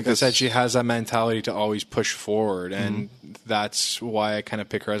do. I said, she has that mentality to always push forward, and that's why I kind of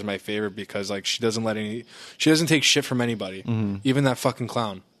pick her as my favorite, because like she doesn't take shit from anybody, even that fucking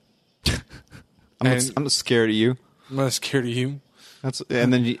clown. I'm not scared of you. I'm not scared of you.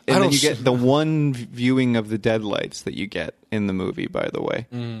 And then you get the one viewing of the deadlights that you get in the movie. By the way,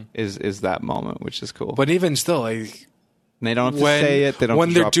 is that moment, which is cool. But even still, like they don't have to say it. They don't.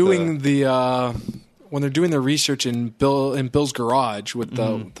 When they're doing when they're doing the research in Bill's garage with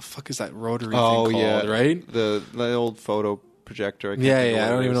the fuck is that rotary thing called? Right, the old photo projector. I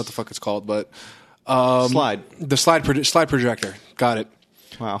don't even know what the fuck it's called, but the slide projector. Got it.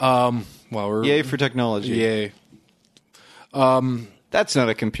 Wow. Yay for technology. Yay. That's not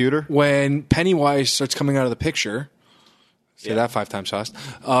a computer. When Pennywise starts coming out of the picture, say that 5 times fast.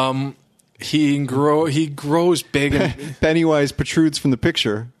 He grows big. And, Pennywise protrudes from the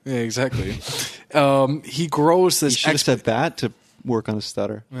picture. Yeah, exactly. He grows this. You should have said that to work on a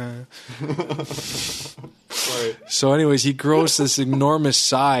stutter. So, anyways, he grows this enormous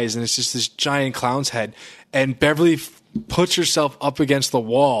size, and it's just this giant clown's head. And Beverly puts herself up against the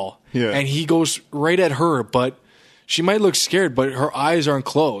wall, and he goes right at her, but she might look scared, but her eyes aren't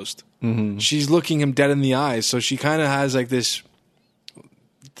closed. Mm-hmm. She's looking him dead in the eyes, so she kind of has like this.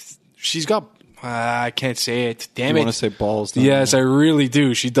 She's got. I can't say it. Damn it! You want to say balls? Yes, I really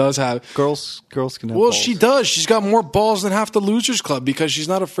do. She does have girls can have balls. Well, she does. She's got more balls than half the Losers Club because she's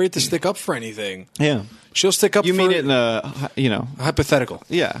not afraid to stick up for anything. Yeah, she'll stick up. You for mean it in a hypothetical?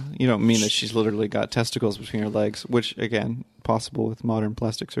 Yeah, you don't mean that she's literally got testicles between her legs, which again possible with modern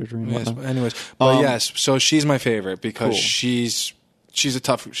plastic surgery and whatnot. Yes, anyways, but yes, so she's my favorite because she's a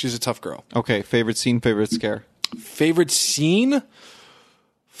tough girl. Okay, favorite scene, favorite scare. Favorite scene?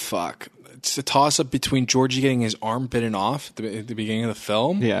 Fuck. It's a toss-up between Georgie getting his arm bitten off at the beginning of the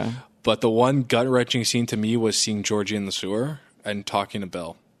film. Yeah. But the one gut-wrenching scene to me was seeing Georgie in the sewer and talking to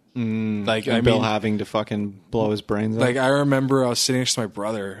Bill. Bill having to fucking blow his brains out. Like, I remember I was sitting next to my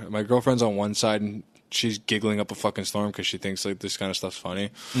brother. My girlfriend's on one side, and she's giggling up a fucking storm because she thinks, like, this kind of stuff's funny.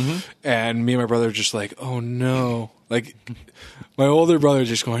 Mm-hmm. And me and my brother are just like, oh, no. Like, my older brother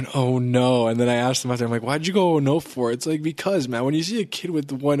just going, oh, no. And then I asked him after, I'm like, why'd you go, oh, no for? It's like, because, man, when you see a kid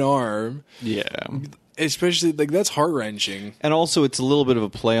with one arm. Yeah. Especially, like, that's heart-wrenching. And also, it's a little bit of a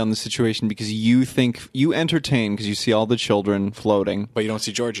play on the situation because you entertain because you see all the children floating. But you don't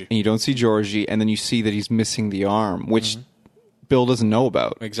see Georgie. And you don't see Georgie, and then you see that he's missing the arm, which Bill doesn't know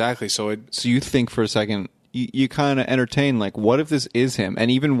about. Exactly. So you think for a second, you kind of entertain, like, what if this is him?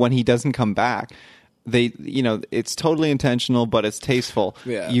 And even when he doesn't come back, it's totally intentional, but it's tasteful.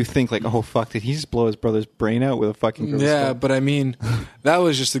 Yeah. You think like, oh fuck, did he just blow his brother's brain out with a fucking girl's skull? But I mean, that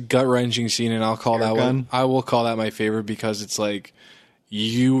was just a gut wrenching scene, and I will call that my favorite because it's like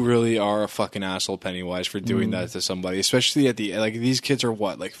you really are a fucking asshole, Pennywise, for doing that to somebody, especially at the like these kids are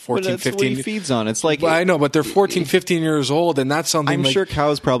what, like 14, but that's 15. What he feeds on. It's like I know, but they're 14, 15 years old, and that's something. I'm sure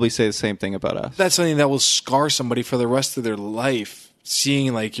cows probably say the same thing about us. That's something that will scar somebody for the rest of their life.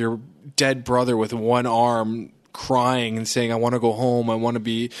 Seeing like your dead brother with one arm crying and saying, "I want to go home. I want to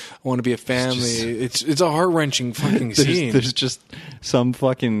be a family." It's a heart wrenching fucking scene. There's just some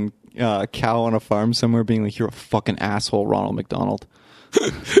fucking cow on a farm somewhere being like, "You're a fucking asshole, Ronald McDonald."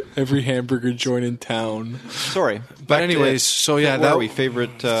 Every hamburger joint in town. Sorry, but anyways, so yeah, that we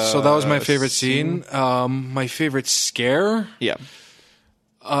favorite. So that was my favorite scene. My favorite scare. Yeah.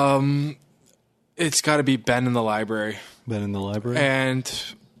 It's got to be Ben in the library. Ben in the library. And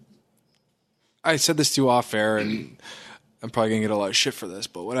I said this to you off air, and I'm probably going to get a lot of shit for this,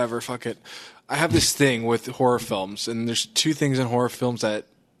 but whatever, fuck it. I have this thing with horror films, and there's two things in horror films that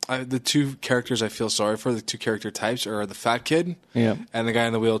the two characters I feel sorry for, the two character types, are the fat kid and the guy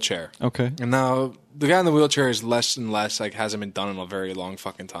in the wheelchair. Okay. And now the guy in the wheelchair is less and less, like, hasn't been done in a very long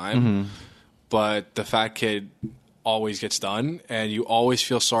fucking time. Mm-hmm. But the fat kid always gets done, and you always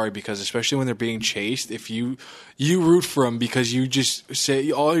feel sorry because, especially when they're being chased, if you root for them because you just say,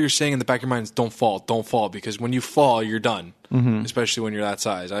 all you're saying in the back of your mind is don't fall, because when you fall you're done. Mm-hmm. Especially when you're that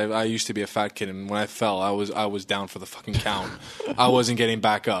size. I used to be a fat kid, and when I fell I was down for the fucking count. I wasn't getting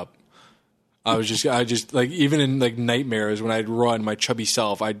back up. I just like, even in like nightmares when I'd run, my chubby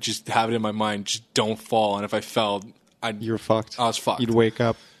self, I'd just have it in my mind, just don't fall, and if I fell you're fucked. I was fucked. You'd wake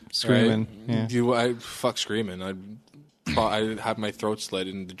up screaming. Right? Yeah. I'd fuck screaming. I'd have my throat slit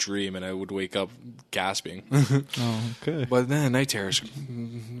in the dream, and I would wake up gasping. Oh, okay. But then night terrors,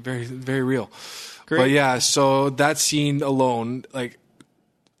 very, very real. Great. But yeah, so that scene alone, like,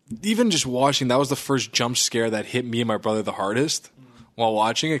 even just watching, that was the first jump scare that hit me and my brother the hardest while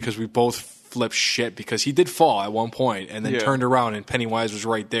watching it, because we both flipped shit because he did fall at one point and then turned around and Pennywise was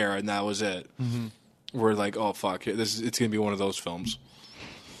right there, and that was it. Mm-hmm. We're like, oh fuck, it's gonna be one of those films.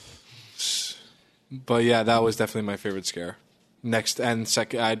 But yeah, that was definitely my favorite scare. Next and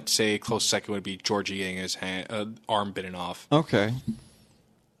second, I'd say close second would be Georgie getting his arm bitten off. Okay.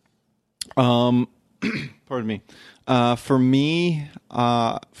 Pardon me. For me,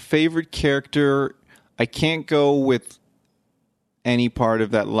 favorite character, I can't go with any part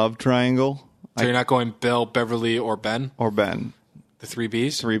of that love triangle. So you're not going Bill, Beverly, or Ben? Or Ben. The 3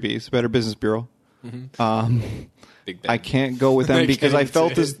 Bs? 3 Bs. Better Business Bureau. Big Ben. I can't go with them because I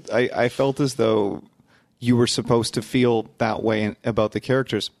felt as though you were supposed to feel that way about the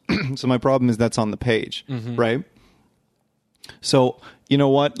characters. So my problem is that's on the page, right? So you know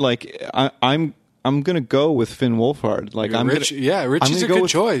what? Like I'm gonna go with Finn Wolfhard. Like Richie's a good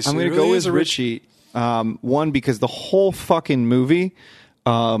choice. I'm gonna go with Richie. One, because the whole fucking movie,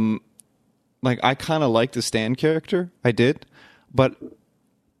 like I kind of liked the Stan character. I did, but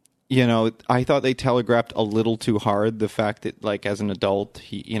you know, I thought they telegraphed a little too hard the fact that, like, as an adult,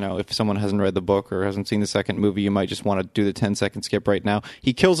 he, you know, if someone hasn't read the book or hasn't seen the second movie, you might just want to do the 10-second skip right now.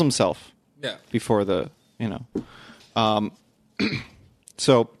 He kills himself. Yeah. Before the, you know,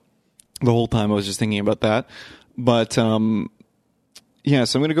 so the whole time I was just thinking about that. But yeah,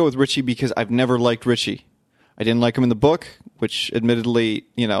 so I'm going to go with Richie because I've never liked Richie. I didn't like him in the book, which admittedly,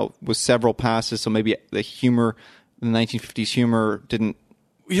 you know, was several passes. So maybe the humor, the 1950s humor, didn't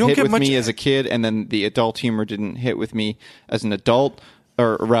hit with me as a kid, and then the adult humor didn't hit with me as an adult,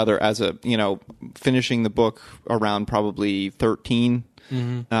 or rather as a, you know, finishing the book around probably 13,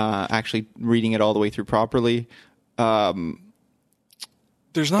 actually reading it all the way through properly. There's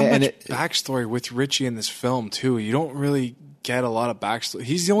not much backstory with Richie in this film, too. You don't really get a lot of backstory.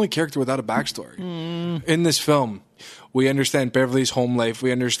 He's the only character without a backstory in this film. We understand Beverly's home life.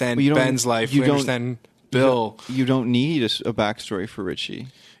 We understand Ben's life. We understand Bill. You don't need a backstory for Richie.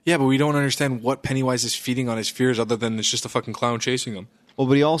 Yeah, but we don't understand what Pennywise is feeding on his fears other than it's just a fucking clown chasing him. Well,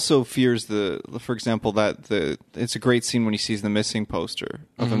 but he also fears for example, it's a great scene when he sees the missing poster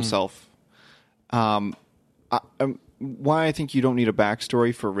of himself. Why I think you don't need a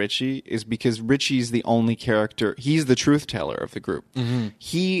backstory for Richie is because Richie's the only character. He's the truth teller of the group.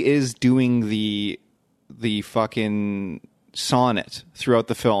 He is doing the fucking sonnet throughout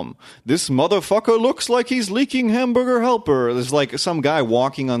the film. This motherfucker looks like he's leaking hamburger helper. There's like some guy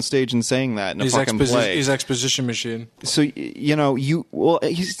walking on stage and saying that in a fucking play. His exposition machine. So, you know,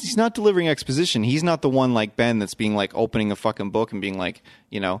 he's not delivering exposition. He's not the one like Ben that's being like opening a fucking book and being like,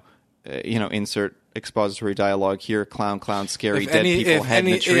 insert expository dialogue here, clown, scary, dead people, head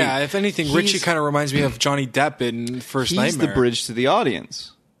in a tree. Yeah, if anything, Richie kind of reminds me of Johnny Depp in First Nightmare. He's the bridge to the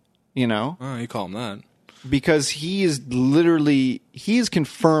audience, you know? Oh, you call him that. Because he is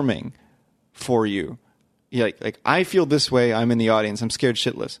confirming for you. Like, I feel this way, I'm in the audience, I'm scared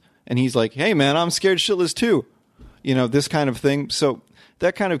shitless. And he's like, hey man, I'm scared shitless too. You know, this kind of thing. So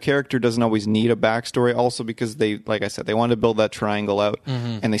that kind of character doesn't always need a backstory, also because they, like I said, they wanted to build that triangle out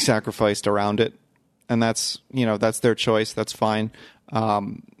and they sacrificed around it. And that's their choice. That's fine.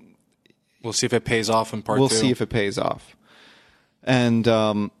 We'll see if it pays off in part 2. We'll see if it pays off. And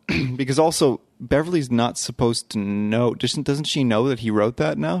because also Beverly's not supposed to know. Doesn't she know that he wrote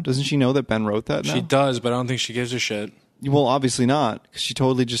that now? Doesn't she know that Ben wrote that now? She does, but I don't think she gives a shit. Well, obviously not. Because she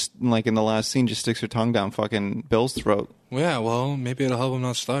totally just, like in the last scene, just sticks her tongue down fucking Bill's throat. Well, yeah, well, maybe it'll help him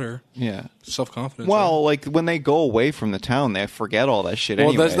not stutter. Yeah. Self-confidence. Well, right? Like when they go away from the town, they forget all that shit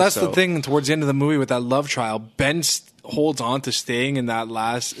anyway. Well, that's the thing towards the end of the movie with that love trial. Ben holds on to staying in that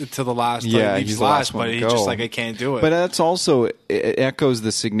to the last. Yeah, he's the last but he's just like, I can't do it. But that's also, it echoes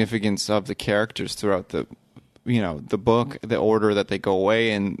the significance of the characters throughout the book, the order that they go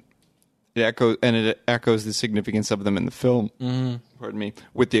away, and it echoes the significance of them in the film. Pardon me,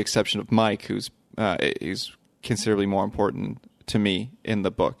 with the exception of Mike, who's considerably more important to me in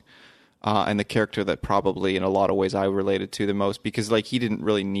the book, and the character that probably in a lot of ways I related to the most, because like he didn't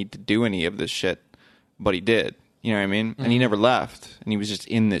really need to do any of this shit, but he did. You know what I mean? And he never left, and he was just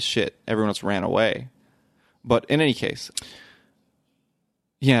in this shit. Everyone else ran away. But in any case,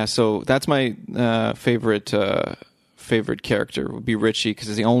 yeah. So that's my favorite character would be Richie, because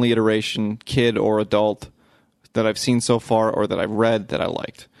it's the only iteration, kid or adult, that I've seen so far or that I've read that I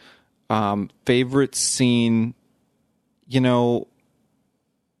liked. Favorite scene,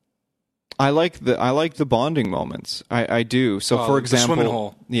 I like the bonding moments. I do. So for example, the swimming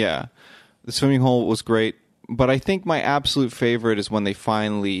hole. Yeah, the swimming hole was great. But I think my absolute favorite is when they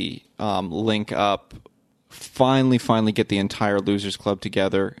finally link up, finally get the entire Losers Club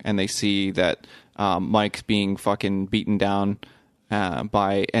together, and they see that Mike's being fucking beaten down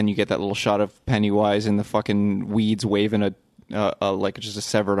and you get that little shot of Pennywise in the fucking weeds waving a like just a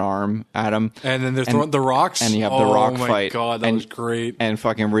severed arm at him. And then they're throwing the rocks. And you have the rock fight. Oh my god, that was great. And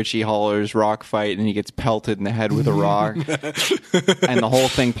fucking Richie Haller's rock fight, and he gets pelted in the head with a rock. And the whole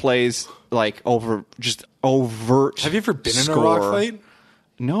thing plays like just overt. Have you ever been score. in a rock fight?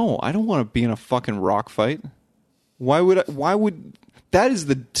 No, I don't want to be in a fucking rock fight. Why would that is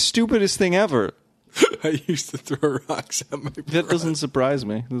the stupidest thing ever. I used to throw rocks at my brother. That doesn't surprise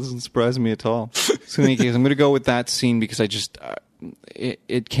me. It doesn't surprise me at all. So in any case, I'm going to go with that scene because I just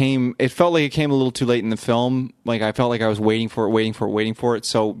it felt like it came a little too late in the film. Like I felt like I was waiting for it.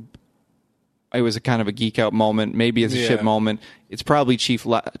 So it was a kind of a geek out moment. Maybe it's a shit moment. It's probably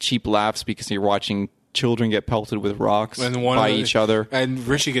cheap laughs because you're watching children get pelted with rocks by each other. And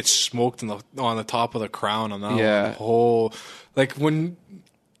Richie gets smoked on the top of the crown on that Yeah. whole, like when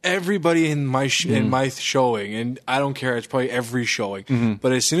everybody in my showing, and I don't care, it's probably every showing,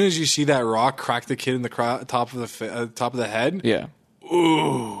 but as soon as you see that rock crack the kid in the top of the head, Yeah.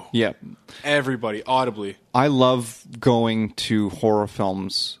 ooh, Yeah. everybody audibly. I love going to horror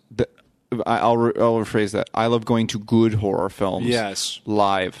films. I'll rephrase that. I love going to good horror films. Yes.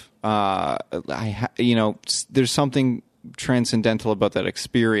 Live. There's something transcendental about that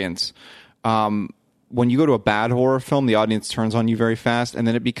experience. When you go to a bad horror film, the audience turns on you very fast, and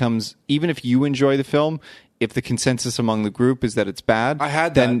then it becomes, even if you enjoy the film, if the consensus among the group is that it's bad,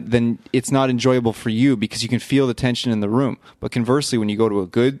 then it's not enjoyable for you because you can feel the tension in the room. But conversely, when you go to a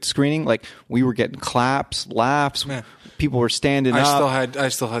good screening, like we were getting claps, laughs, people were standing up. I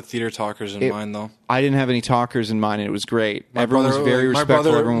still had theater talkers in mind though. I didn't have any talkers in mind, and it was great. Everyone was very respectful.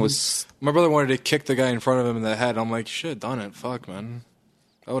 My brother wanted to kick the guy in front of him in the head. I'm like, you should have done it. Fuck, man.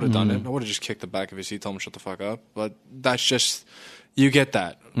 I would have done it. I would have just kicked the back of his seat, told him shut the fuck up. But that's just, you get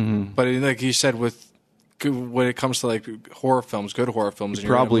that. But like you said, when it comes to like horror films, good horror films, you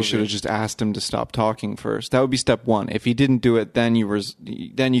probably should have just asked him to stop talking first. That would be step one. If he didn't do it, then you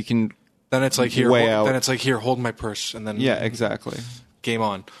can. Then it's like here. Then it's like here. Hold my purse, and then exactly. Game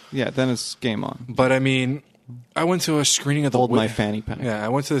on. Yeah, then it's game on. But I mean, I went to a screening of my fanny pack. Yeah, I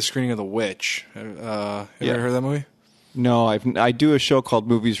went to the screening of The Witch. Have you ever heard of that movie? No, I do a show called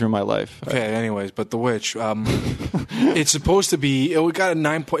Movies From My Life. Okay, anyways, but The Witch, it's supposed to be. It got a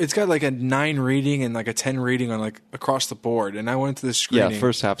 9. It's got like a 9 rating and like a 10 rating on like across the board. And I went to this screening. Yeah,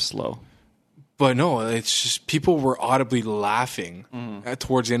 first half slow. But no, it's just people were audibly laughing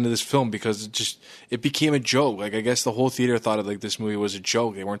towards the end of this film because it became a joke. Like I guess the whole theater thought of like this movie was a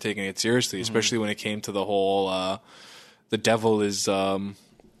joke. They weren't taking it seriously, especially when it came to the whole the devil is a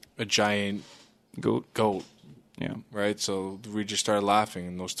giant goat. Yeah. Right. So we just started laughing,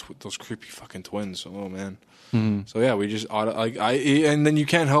 and those creepy fucking twins. Oh man. So yeah, we just and then you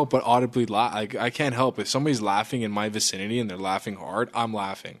can't help but audibly laugh. I can't help if somebody's laughing in my vicinity and they're laughing hard. I'm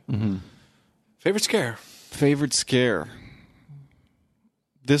laughing. Favorite scare.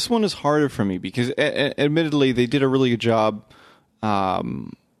 This one is harder for me because, admittedly, they did a really good job.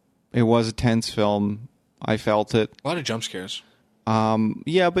 It was a tense film. I felt it. A lot of jump scares.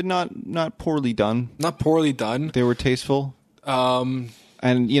 Yeah, but not poorly done. Not poorly done. They were tasteful. And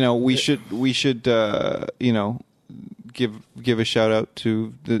we should give a shout out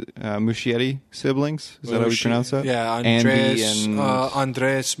to the Muschietti siblings. Is that how we pronounce that? Yeah, Andres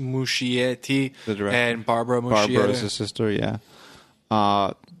Muschietti and Barbara Muschietti. Barbara is his sister. Yeah.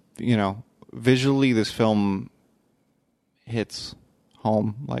 Visually, this film hits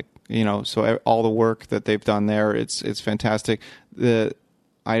home. Like so all the work that they've done there, it's fantastic.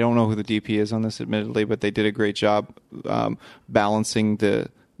 I don't know who the DP is on this, admittedly, but they did a great job balancing the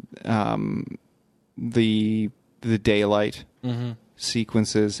daylight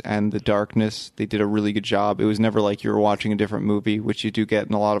sequences and the darkness. They did a really good job. It was never like you were watching a different movie, which you do get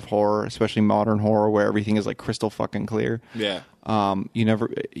in a lot of horror, especially modern horror, where everything is like crystal fucking clear. Yeah.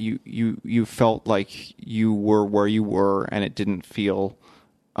 You felt like you were where you were, and it didn't feel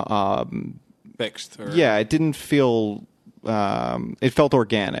fixed. It didn't feel. It felt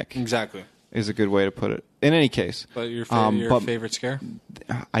organic. Exactly. Is a good way to put it. In any case. But your favorite scare?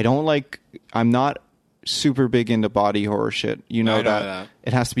 I'm not super big into body horror shit. I know that.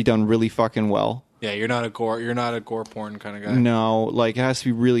 It has to be done really fucking well. Yeah, you're not a gore porn kind of guy. No, like it has to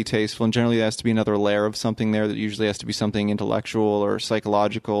be really tasteful, and generally there has to be another layer of something there that usually has to be something intellectual or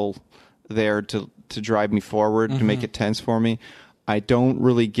psychological there to drive me forward, to make it tense for me. I don't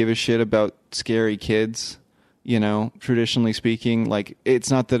really give a shit about scary kids. Traditionally speaking, like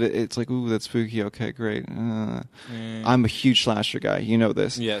it's not that it's like, ooh, that's spooky. Okay, great. I'm a huge slasher guy. You know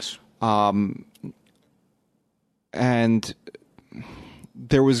this. Yes. And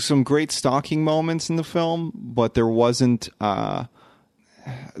there was some great stalking moments in the film, but there wasn't. I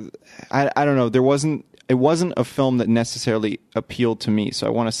don't know. It wasn't a film that necessarily appealed to me. So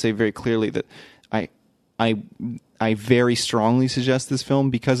I want to say very clearly that I very strongly suggest this film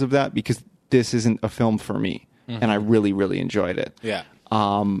because of that. Because this isn't a film for me. And I really, really enjoyed it. Yeah.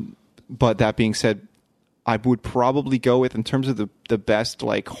 But that being said, I would probably go with in terms of the best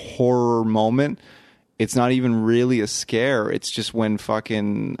like horror moment. It's not even really a scare. It's just when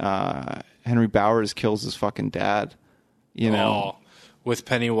fucking Henry Bowers kills his fucking dad. You know, with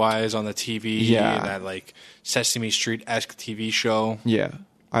Pennywise on the TV, that like Sesame Street-esque TV show. Yeah,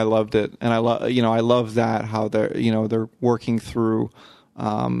 I loved it, and I love that how they're working through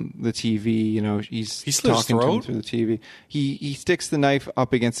the TV. You know, he's talking to him through the TV. He sticks the knife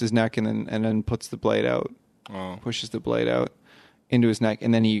up against his neck and then puts the blade out. Pushes the blade out into his neck,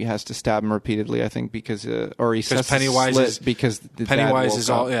 and then he has to stab him repeatedly. I think because Pennywise is because Pennywise is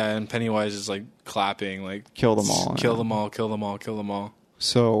all and Pennywise is like clapping like kill them all, kill them all, kill them all, kill them all.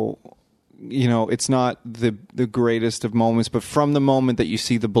 So, you know, it's not the greatest of moments, but from the moment that you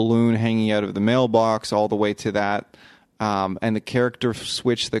see the balloon hanging out of the mailbox all the way to that, and the character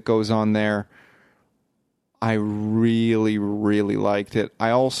switch that goes on there, I really, really liked it. I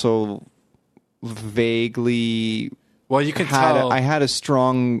also vaguely you can tell I had a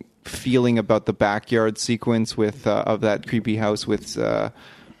strong feeling about the backyard sequence with of that creepy house with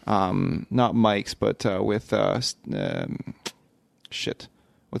not Mike's but with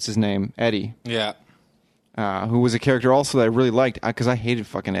what's his name, Eddie, who was a character also that I really liked because I hated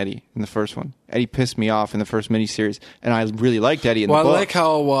fucking Eddie in the first one. Eddie pissed me off in the first miniseries, and I really liked Eddie in the book.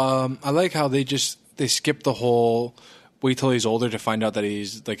 I like how they skipped the whole wait till he's older to find out that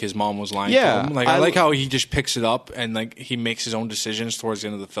he's like his mom was lying to him. Like I like how he just picks it up and like he makes his own decisions towards the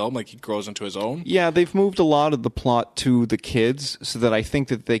end of the film. Like he grows into his own. Yeah, they've moved a lot of the plot to the kids so that I think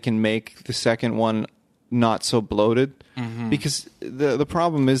that they can make the second one not so bloated. Mm-hmm. Because the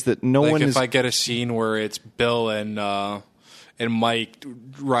problem is that no one is. If I get a scene where it's Bill and Mike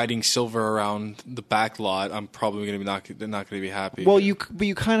riding Silver around the back lot, I'm probably going to be not going to be happy. Well, you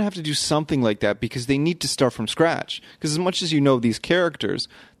kind of have to do something like that because they need to start from scratch. Because as much as you know these characters,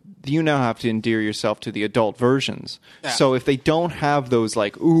 you now have to endear yourself to the adult versions. Yeah. So if they don't have those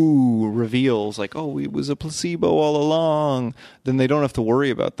like reveals, like it was a placebo all along, then they don't have to worry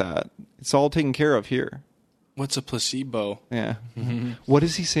about that. It's all taken care of here. What's a placebo? Yeah. Mm-hmm. What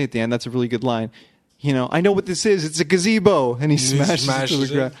does he say at the end? That's a really good line. You know, I know what this is. It's a gazebo. And he smashes it to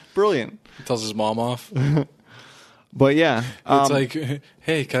the ground. Brilliant. He tells his mom off. But yeah. It's like,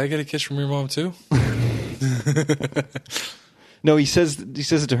 hey, can I get a kiss from your mom too? No, he says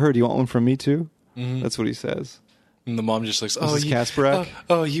it to her. Do you want one from me too? Mm-hmm. That's what he says. And the mom just looks, Kasparak?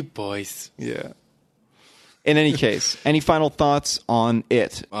 Oh, you boys. Yeah. In any case, any final thoughts on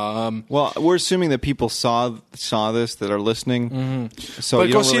it? Well, we're assuming that people saw this that are listening, so but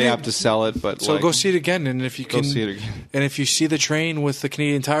you don't really have to sell it. But so go see it again, and if you can, see it again. And if you see the train with the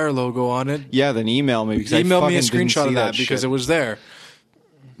Canadian Tire logo on it, then email me. Because email me a screenshot of that because it was there.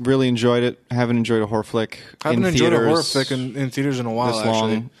 Really enjoyed it. Haven't enjoyed a horror flick. Haven't enjoyed a horror flick in theaters in a while. This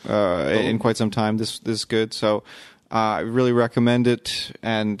long, in quite some time. This is good. So. I really recommend it,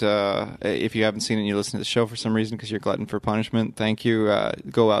 and if you haven't seen it and you listen to the show for some reason because you're glutton for punishment, thank you.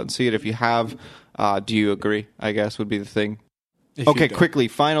 Go out and see it. If you have, do you agree, I guess, would be the thing. Okay, quickly,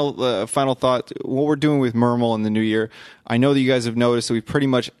 final thought. What we're doing with Mermal in the new year, I know that you guys have noticed that we've pretty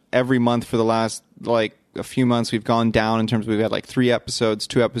much every month for the last, a few months, we've gone down in terms of we've had 3 episodes,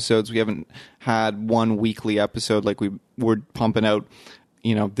 2 episodes. We haven't had one weekly episode like we were pumping out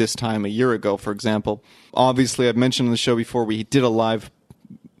this time a year ago, for example. Obviously, I've mentioned on the show before, we did a live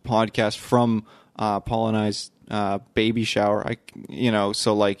podcast from Paul and I's baby shower.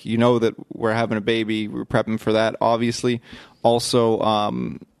 So that we're having a baby. We're prepping for that, obviously.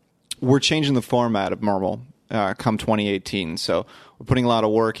 Also, we're changing the format of Mermal come 2018. So we're putting a lot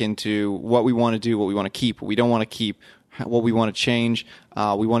of work into what we want to do, what we want to keep, what we don't want to keep, what we want to change.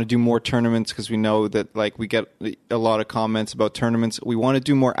 We want to do more tournaments because we know that we get a lot of comments about tournaments. We want to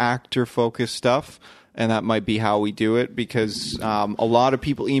do more actor-focused stuff, and that might be how we do it because a lot of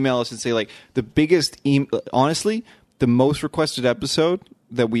people email us and say the biggest honestly, the most requested episode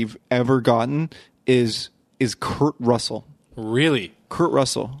that we've ever gotten is Kurt Russell. Really? Kurt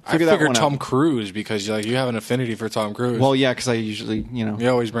Russell. I figured Tom Cruise because you have an affinity for Tom Cruise. Well, yeah, because I usually you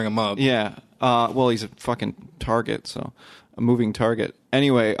always bring him up. Yeah. Well, he's a fucking target, so a moving target.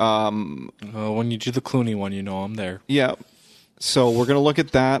 Anyway, when you do the Clooney one, I'm there. Yeah. So we're gonna look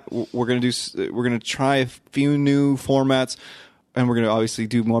at that. We're gonna try a few new formats, and we're gonna obviously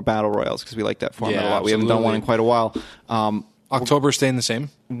do more battle royals because we like that format a lot. Absolutely. We haven't done one in quite a while. October staying the same.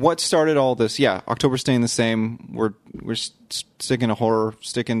 What started all this? Yeah, October staying the same. We're sticking to horror,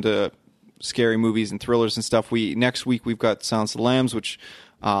 sticking to scary movies and thrillers and stuff. Next week we've got Silence of the Lambs, which.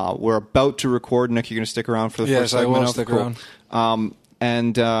 We're about to record. Nick, you're going to stick around for the first segment? Yes, I will stick around.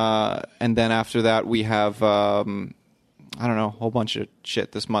 And then after that, we have I don't know, a whole bunch of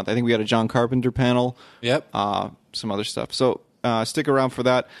shit this month. I think we got a John Carpenter panel. Yep. Some other stuff. So stick around for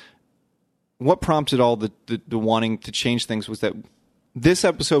that. What prompted all the wanting to change things was that this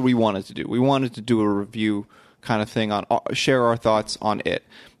episode we wanted to do a review kind of thing on share our thoughts on it.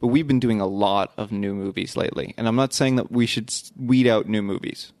 But we've been doing a lot of new movies lately, and I'm not saying that we should weed out new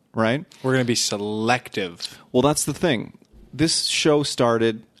movies, right? We're going to be selective. Well, that's the thing. This show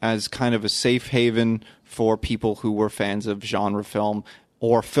started as kind of a safe haven for people who were fans of genre film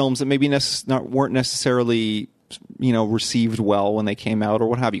or films that maybe weren't necessarily, received well when they came out or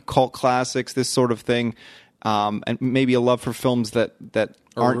what have you. Cult classics, this sort of thing, and maybe a love for films that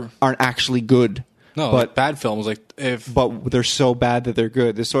aren't actually good. No, but like bad films, but they're so bad that they're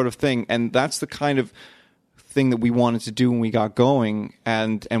good. This sort of thing, and that's the kind of thing that we wanted to do when we got going,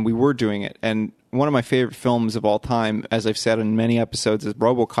 and we were doing it. And one of my favorite films of all time, as I've said in many episodes, is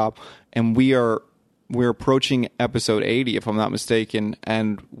RoboCop, and we're approaching episode 80, if I'm not mistaken,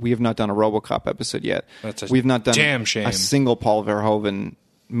 and we have not done a RoboCop episode yet. We've not done damn shame. A single Paul Verhoeven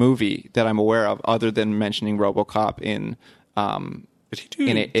movie that I'm aware of, other than mentioning RoboCop in. Did he do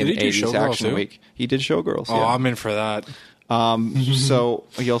 80s Action too? Week. He did Showgirls. Oh, yeah. I'm in for that. So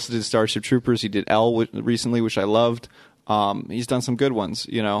he also did Starship Troopers. He did Elle recently, which I loved. He's done some good ones.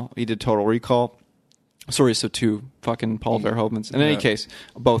 He did Total Recall. Sorry, so two fucking Paul Verhoevens. In any case,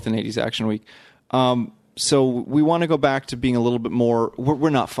 both in 80s Action Week. So we want to go back to being a little bit more. We're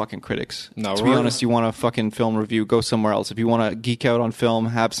not fucking critics. No, to be honest, you want a fucking film review, go somewhere else. If you want to geek out on film,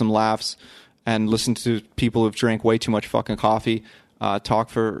 have some laughs, and listen to people who've drank way too much fucking coffee. Talk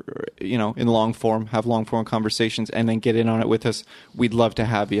for, in long form, have long form conversations, and then get in on it with us. We'd love to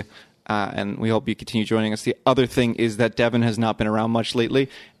have you, and we hope you continue joining us. The other thing is that Devin has not been around much lately,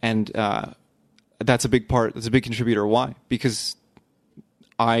 and that's a big part. That's a big contributor. Why? Because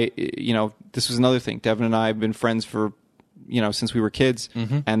this was another thing. Devin and I have been friends for, since we were kids,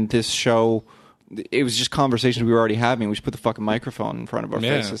 and this show. It was just conversations we were already having. We just put the fucking microphone in front of our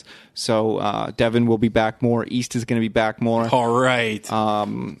faces. So Devin will be back more. East is going to be back more. All right.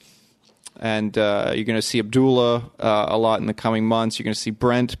 And you're going to see Abdullah a lot in the coming months. You're going to see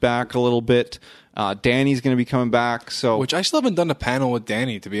Brent back a little bit. Danny's going to be coming back. Which I still haven't done a panel with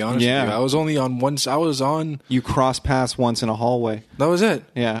Danny, to be honest with you. I was only on once. You cross paths once in a hallway. That was it.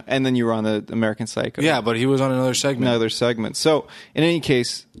 Yeah. And then you were on the American Psycho. Yeah, but he was on another segment. So in any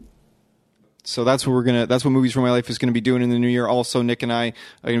case... So that's what that's what Movies for My Life is going to be doing in the new year. Also, Nick and I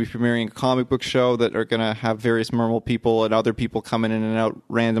are going to be premiering a comic book show that are going to have various memorable people and other people coming in and out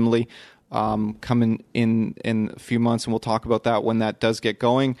randomly, coming in a few months, and we'll talk about that when that does get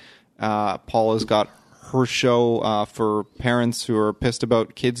going. Paula's got her show for parents who are pissed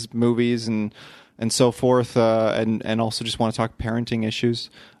about kids' movies and so forth, and also just want to talk parenting issues.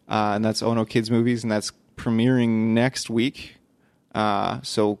 And that's Oh No Kids Movies, and that's premiering next week.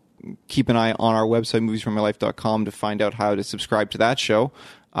 So keep an eye on our website, moviesfrommylife.com, to find out how to subscribe to that show.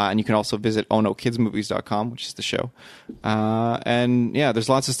 And you can also visit ohnokidsmovies.com, which is the show. And yeah, there's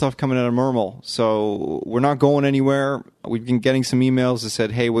lots of stuff coming out of Mermal. So we're not going anywhere. We've been getting some emails that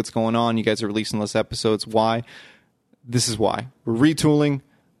said, hey, what's going on? You guys are releasing less episodes. Why? This is why. We're retooling.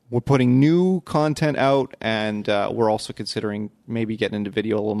 We're putting new content out, and we're also considering maybe getting into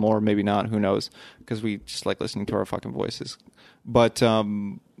video a little more, maybe not, who knows, because we just like listening to our fucking voices. But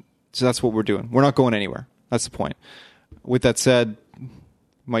so that's what we're doing. We're not going anywhere. That's the point. With that said,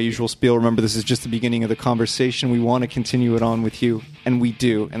 my usual spiel, remember, this is just the beginning of the conversation. We want to continue it on with you, and we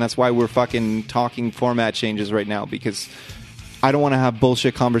do. And that's why we're fucking talking format changes right now, because I don't want to have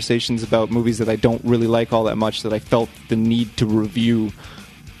bullshit conversations about movies that I don't really like all that much that I felt the need to review.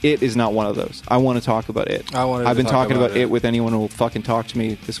 It is not one of those. I want to talk about it. I've been talking about it with anyone who will fucking talk to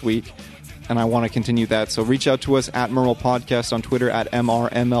me this week, and I want to continue that. So reach out to us at Mermal Podcast on Twitter, at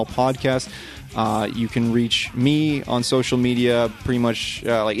MRML Podcast. You can reach me on social media, pretty much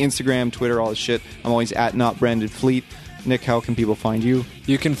like Instagram, Twitter, all this shit. I'm always at Not Branded Fleet. Nick, how can people find you?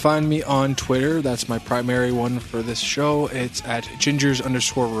 You can find me on Twitter. That's my primary one for this show. It's at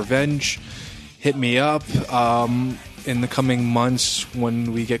Gingers_Revenge. Hit me up. In the coming months,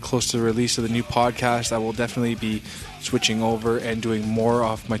 when we get close to the release of the new podcast, I will definitely be switching over and doing more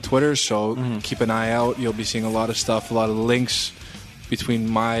off my Twitter. So keep an eye out. You'll be seeing a lot of stuff, a lot of links between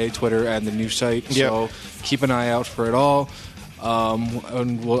my Twitter and the new site. Yep. So keep an eye out for it all.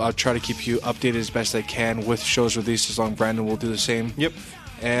 And I'll try to keep you updated as best I can with shows released, as long as Brandon will do the same. Yep.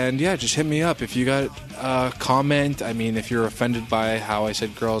 And yeah, just hit me up if you got a comment. I mean, if you're offended by how I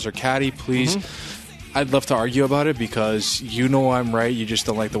said girls are catty, please. I'd love to argue about it, because you know I'm right. You just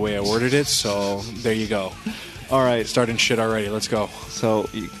don't like the way I worded it. So there you go. All right. Starting shit already. Let's go. So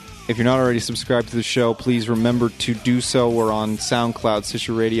If you're not already subscribed to the show, please remember to do so. We're on SoundCloud,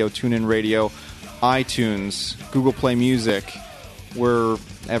 Stitcher Radio, TuneIn Radio, iTunes, Google Play Music. We're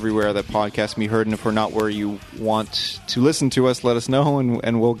everywhere that podcasts can be heard, and if we're not where you want to listen to us, let us know,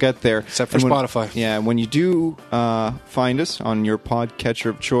 and we'll get there. Except for And when- Spotify. Yeah, when you do find us on your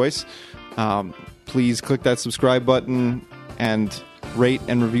podcatcher of choice, please click that subscribe button and rate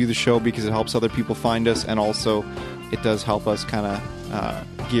and review the show, because it helps other people find us, and also it does help us kind of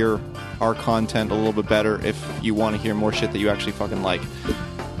gear our content a little bit better if you want to hear more shit that you actually fucking like.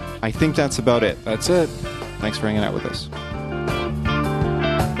 I think that's about it. That's it. Thanks for hanging out with us.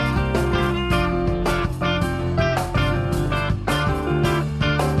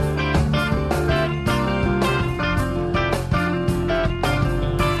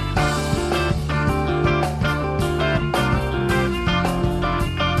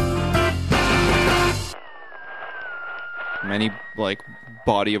 Any like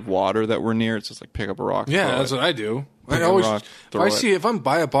body of water that we're near, it's just like pick up a rock. Yeah, throw that's it. what I do. Pick I a always, rock, if throw I it. see, if I'm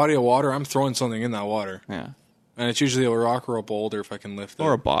by a body of water, I'm throwing something in that water, Yeah, and it's usually a rock or a boulder if I can lift it.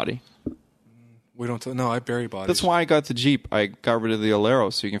 or a body. We don't. No, I bury bodies. That's why I got the Jeep. I got rid of the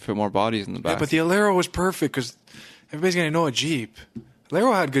Alero so you can fit more bodies in the back. Yeah, but the Alero was perfect because everybody's gonna know a Jeep.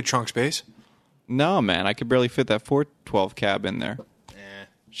 Alero had good trunk space. No, man, I could barely fit that 412 cab in there.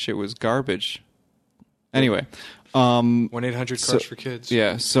 Shit was garbage. Anyway, 1-800 Cars for Kids.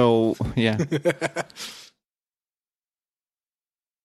 yeah, so yeah.